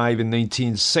 45 in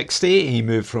 1960. He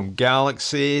moved from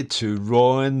Galaxy to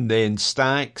Ron, then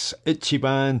Stax,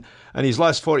 Ichiban, and his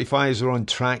last 45s were on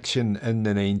Traction in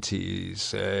the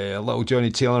 90s. Little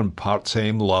Johnny Taylor and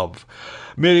Part-Time Love.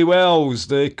 Mary Wells,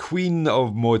 the queen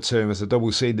of Motown, with a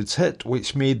double-sided hit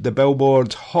which made the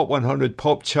Billboard Hot 100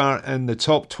 pop chart in the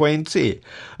top 20.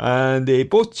 And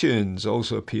both tunes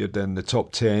also appeared in the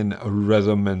top 10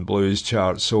 rhythm and blues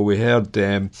chart. So we heard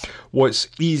What's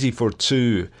Easy for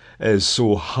Two is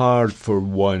So Hard for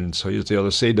One. So here's the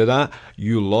other side of that.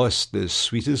 You Lost the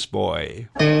Sweetest Boy.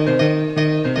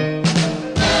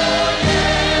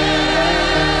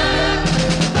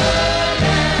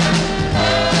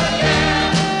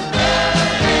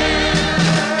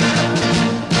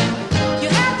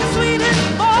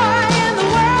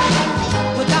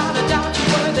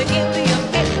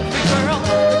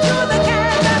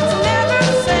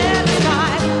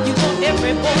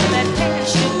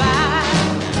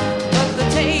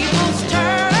 Tables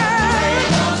turn.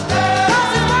 'Cause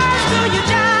it's worse till you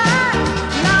die.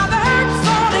 Now the hurt's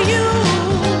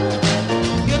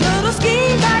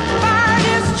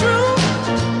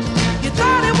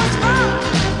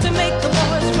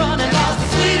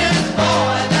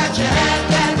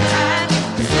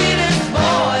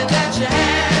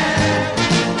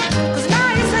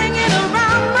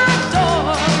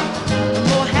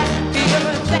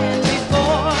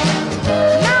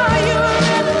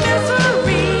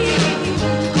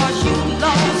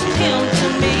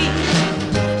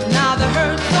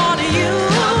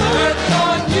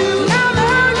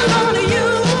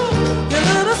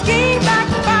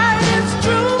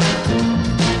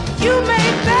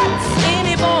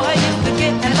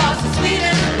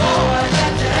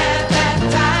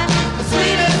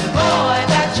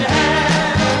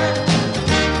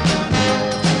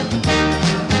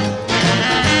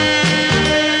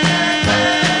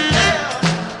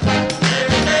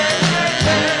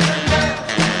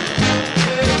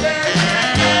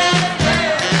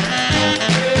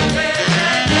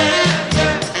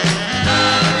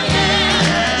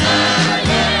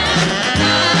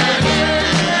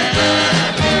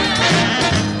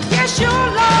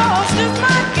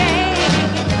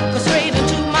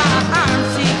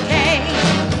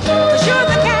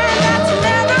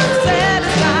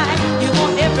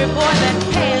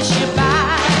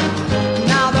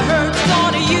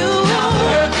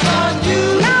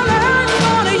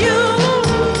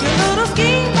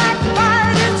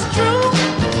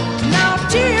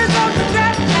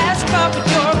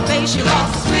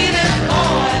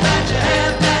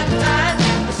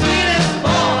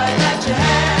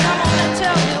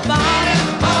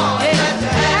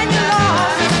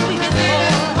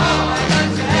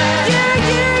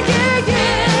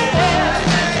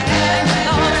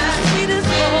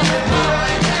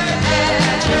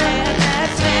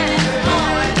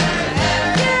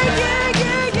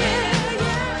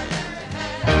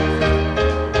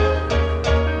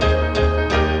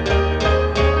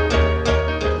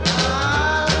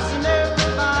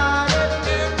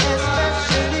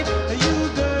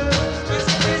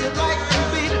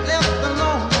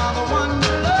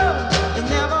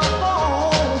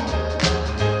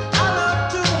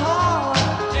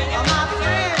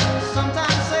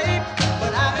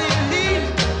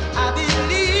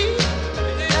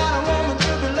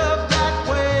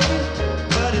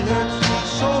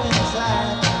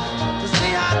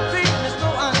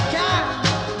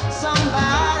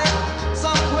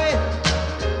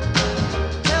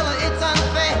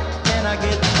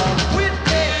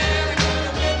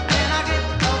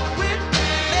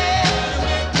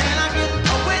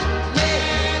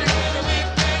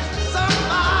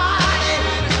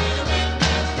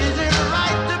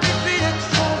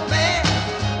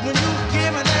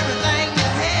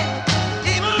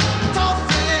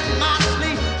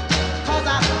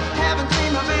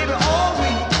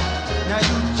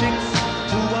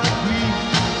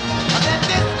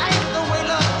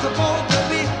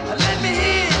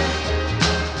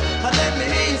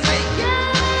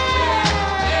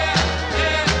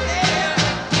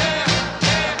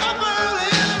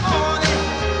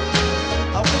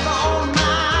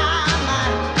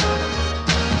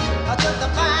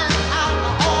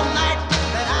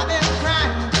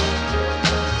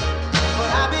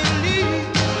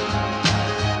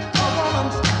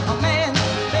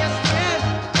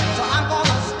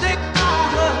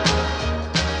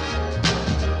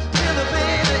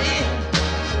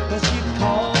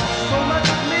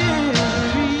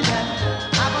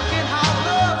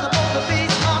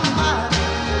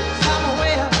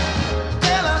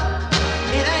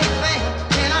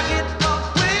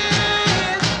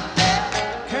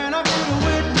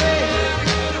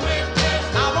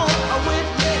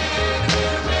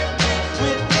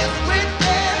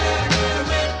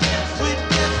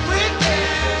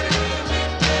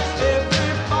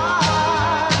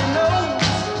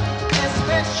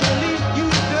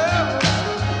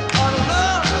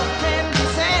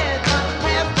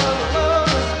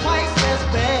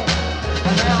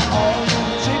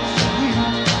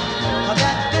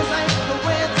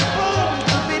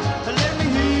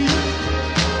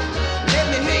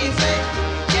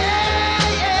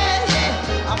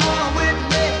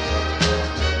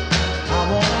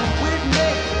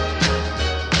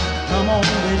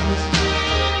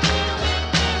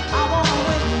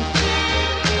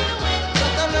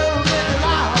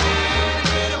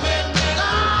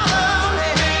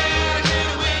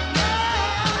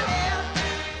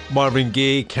Marvin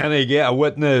Gaye, Can I Get a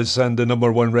Witness? And the number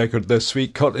one record this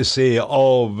week, courtesy of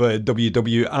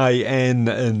WWIN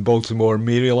in Baltimore,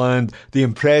 Maryland, The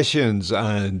Impressions,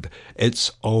 and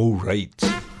It's All Right.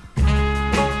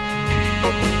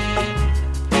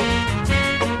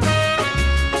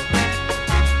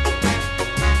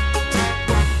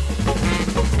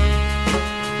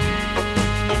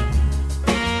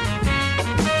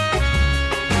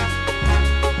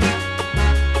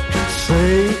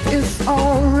 Say it's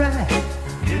alright.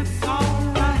 It's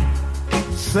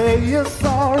alright. Say it's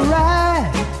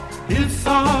alright. It's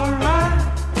alright.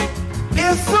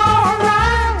 It's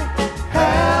alright.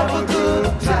 Have a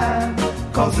good time.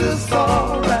 'Cause it's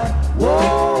alright.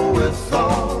 Whoa, it's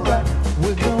alright.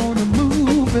 We're gonna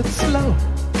move it slow.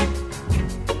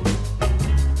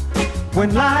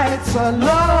 When lights are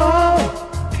low.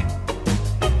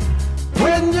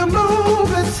 When you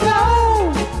move it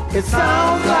slow, it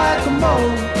sounds like a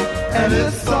moan, and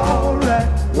it's alright.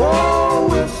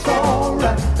 Whoa, it's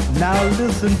alright. Now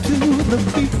listen to the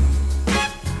beat.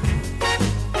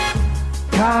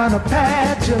 Kinda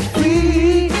pat your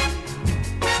feet.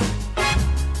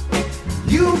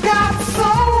 You got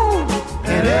soul,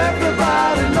 and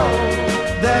everybody knows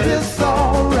that it's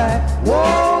alright.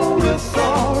 Whoa, it's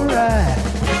alright.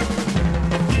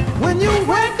 When you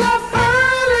wake up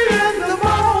early in the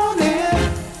morning,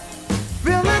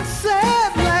 feeling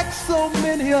sad like so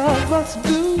many of us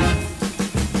do,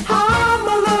 I'm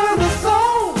a little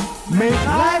soul, make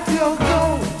life your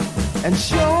goal, and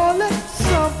surely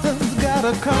something's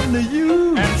gotta come to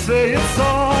you and say it's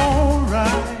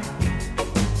alright.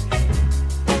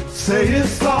 Say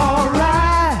it's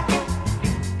alright.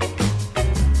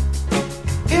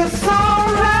 It's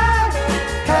alright.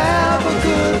 Have a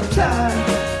good time,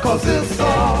 'cause it's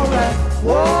alright.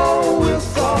 Whoa,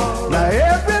 it's alright. Now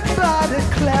everybody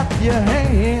clap your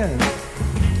hands.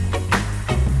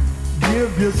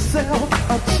 Give yourself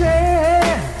a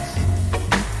chance.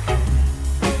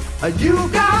 You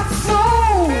got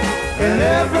soul, and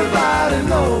everybody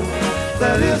knows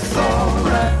that it's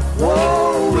alright.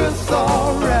 Whoa, it's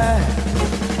alright.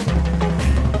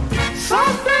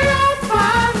 Someday I'll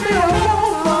find me a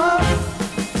woman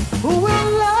who will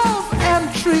love and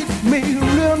treat me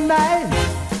real nice.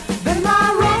 Then my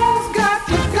road's got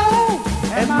to go,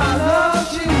 and my love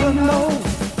she will know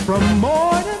from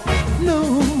morning,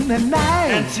 noon, and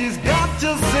night. And she's got to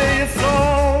say it's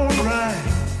alright.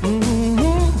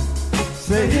 Mm-hmm.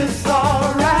 Say it's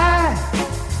alright.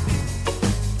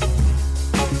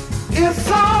 It's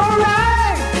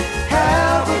alright.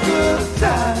 Have a good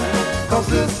time, 'cause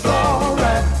it's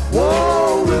alright.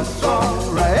 Whoa, it's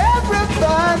alright.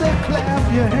 Everybody clap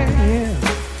your hands.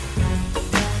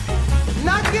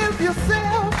 Now give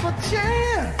yourself a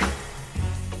chance.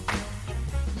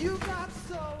 You got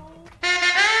soul.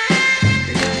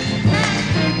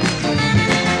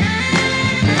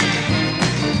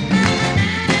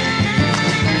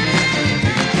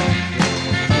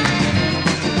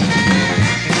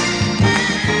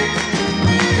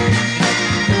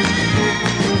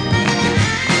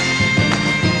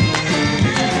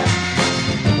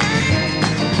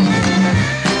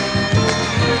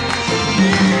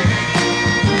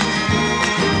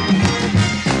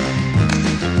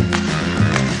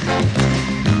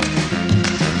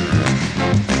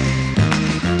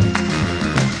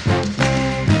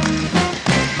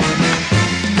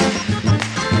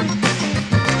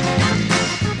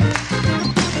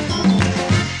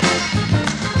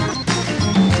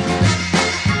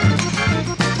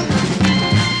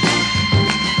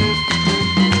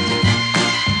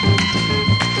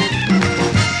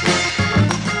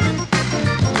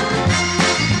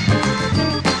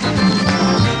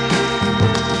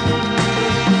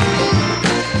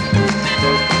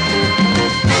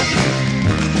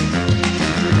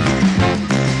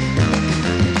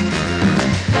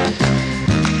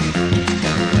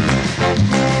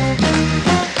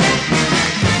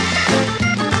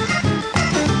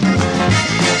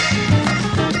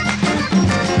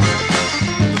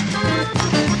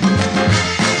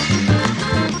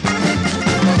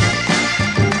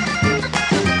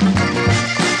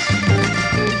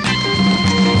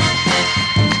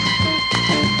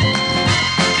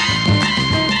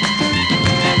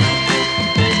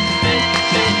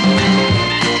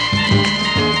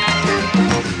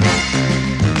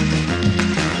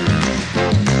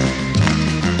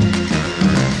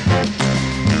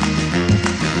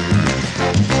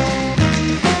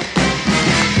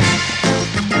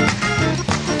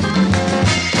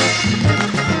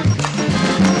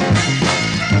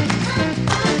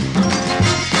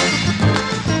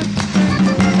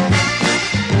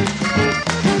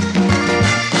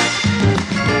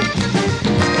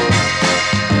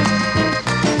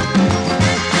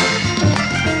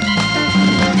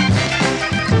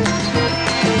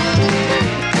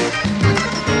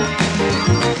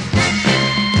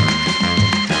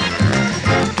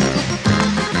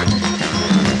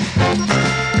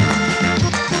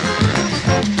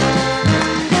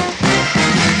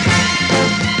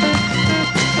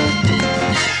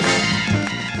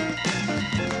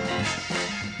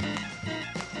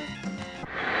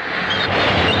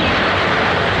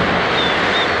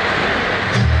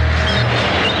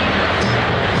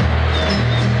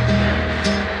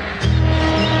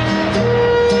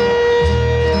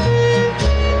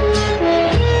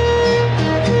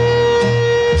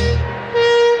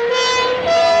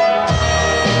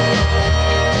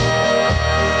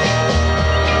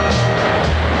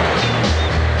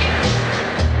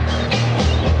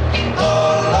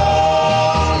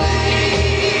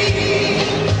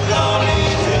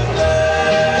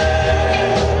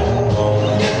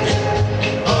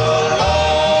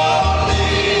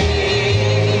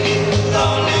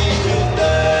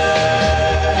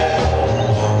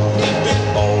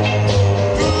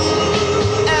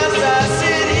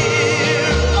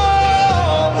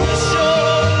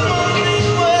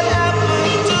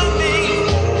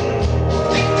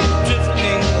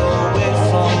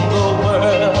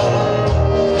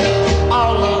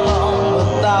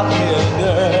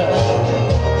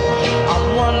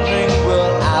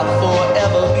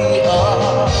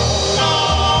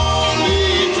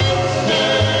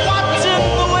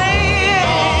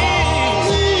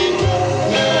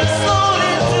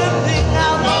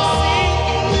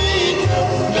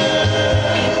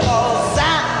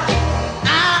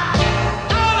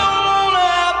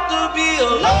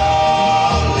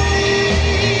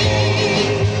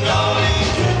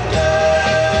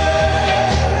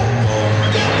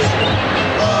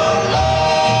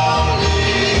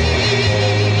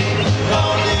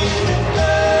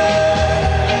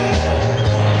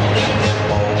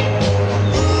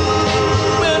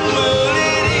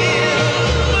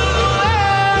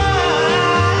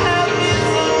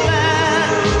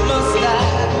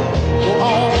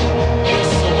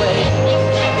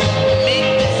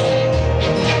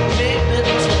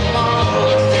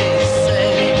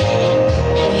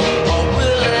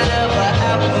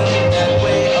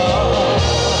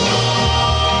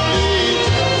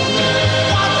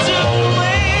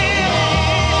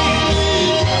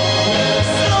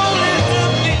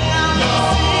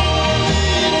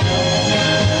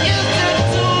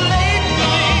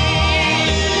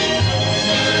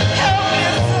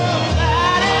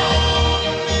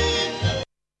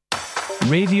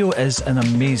 is an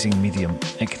amazing medium.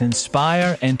 It can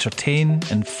inspire, entertain,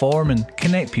 inform and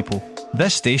connect people.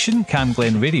 This station,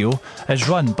 CamGlen Radio, is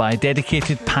run by a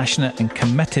dedicated, passionate and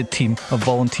committed team of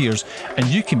volunteers, and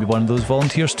you can be one of those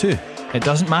volunteers too. It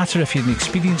doesn't matter if you're an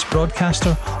experienced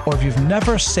broadcaster or if you've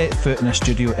never set foot in a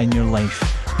studio in your life.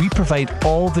 We provide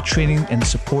all the training and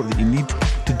support that you need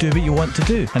to do what you want to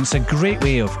do. And it's a great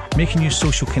way of making new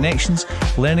social connections,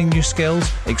 learning new skills,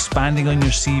 expanding on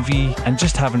your CV, and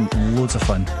just having loads of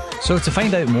fun. So to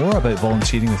find out more about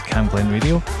volunteering with CamGlen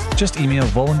Radio, just email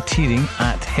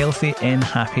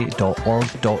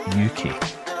volunteering@healthynhappy.org.uk.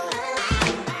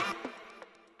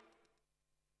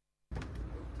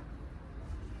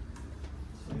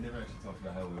 We never actually talked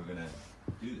about how we were going to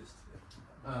do this today.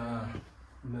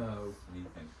 No. What do you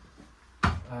think?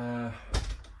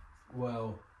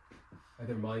 Well,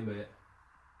 either mime it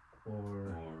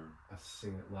or I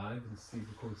sing it live and Steve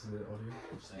records the audio.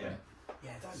 Yeah.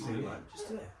 Yeah, that's See? fine, man. Just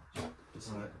do it. Just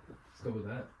do Alright, it. let's go with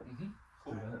that.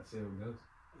 Cool. Do that, see how it goes.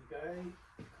 There you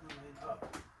go. Coming up.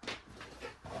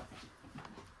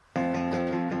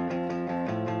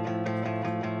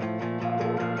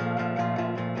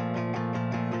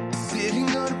 Sitting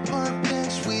on a park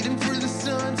bench, waiting for the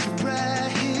sun to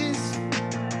rise.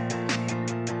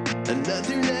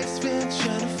 Another next bench,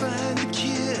 trying to find the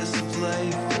kiss of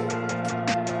life.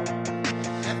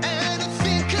 And I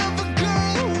think of a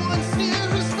girl who once knew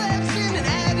who slept in an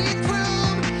attic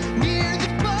room near the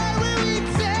bar where we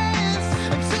danced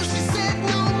until she said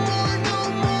no more, no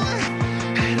more.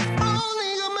 And I've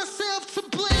only got myself to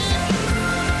blame.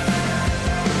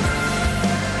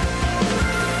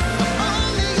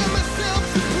 Only got myself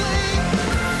to blame.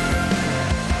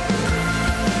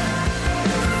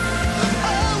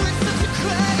 Oh, it's such a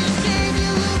crying shame.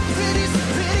 You look pretty, so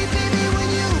pretty, baby, when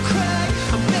you cry.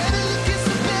 I'm better looking,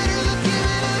 so better looking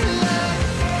when I lie.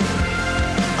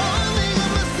 Only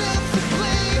got myself to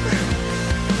blame.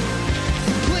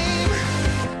 To blame.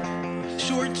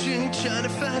 Short drink, trying to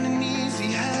find a need.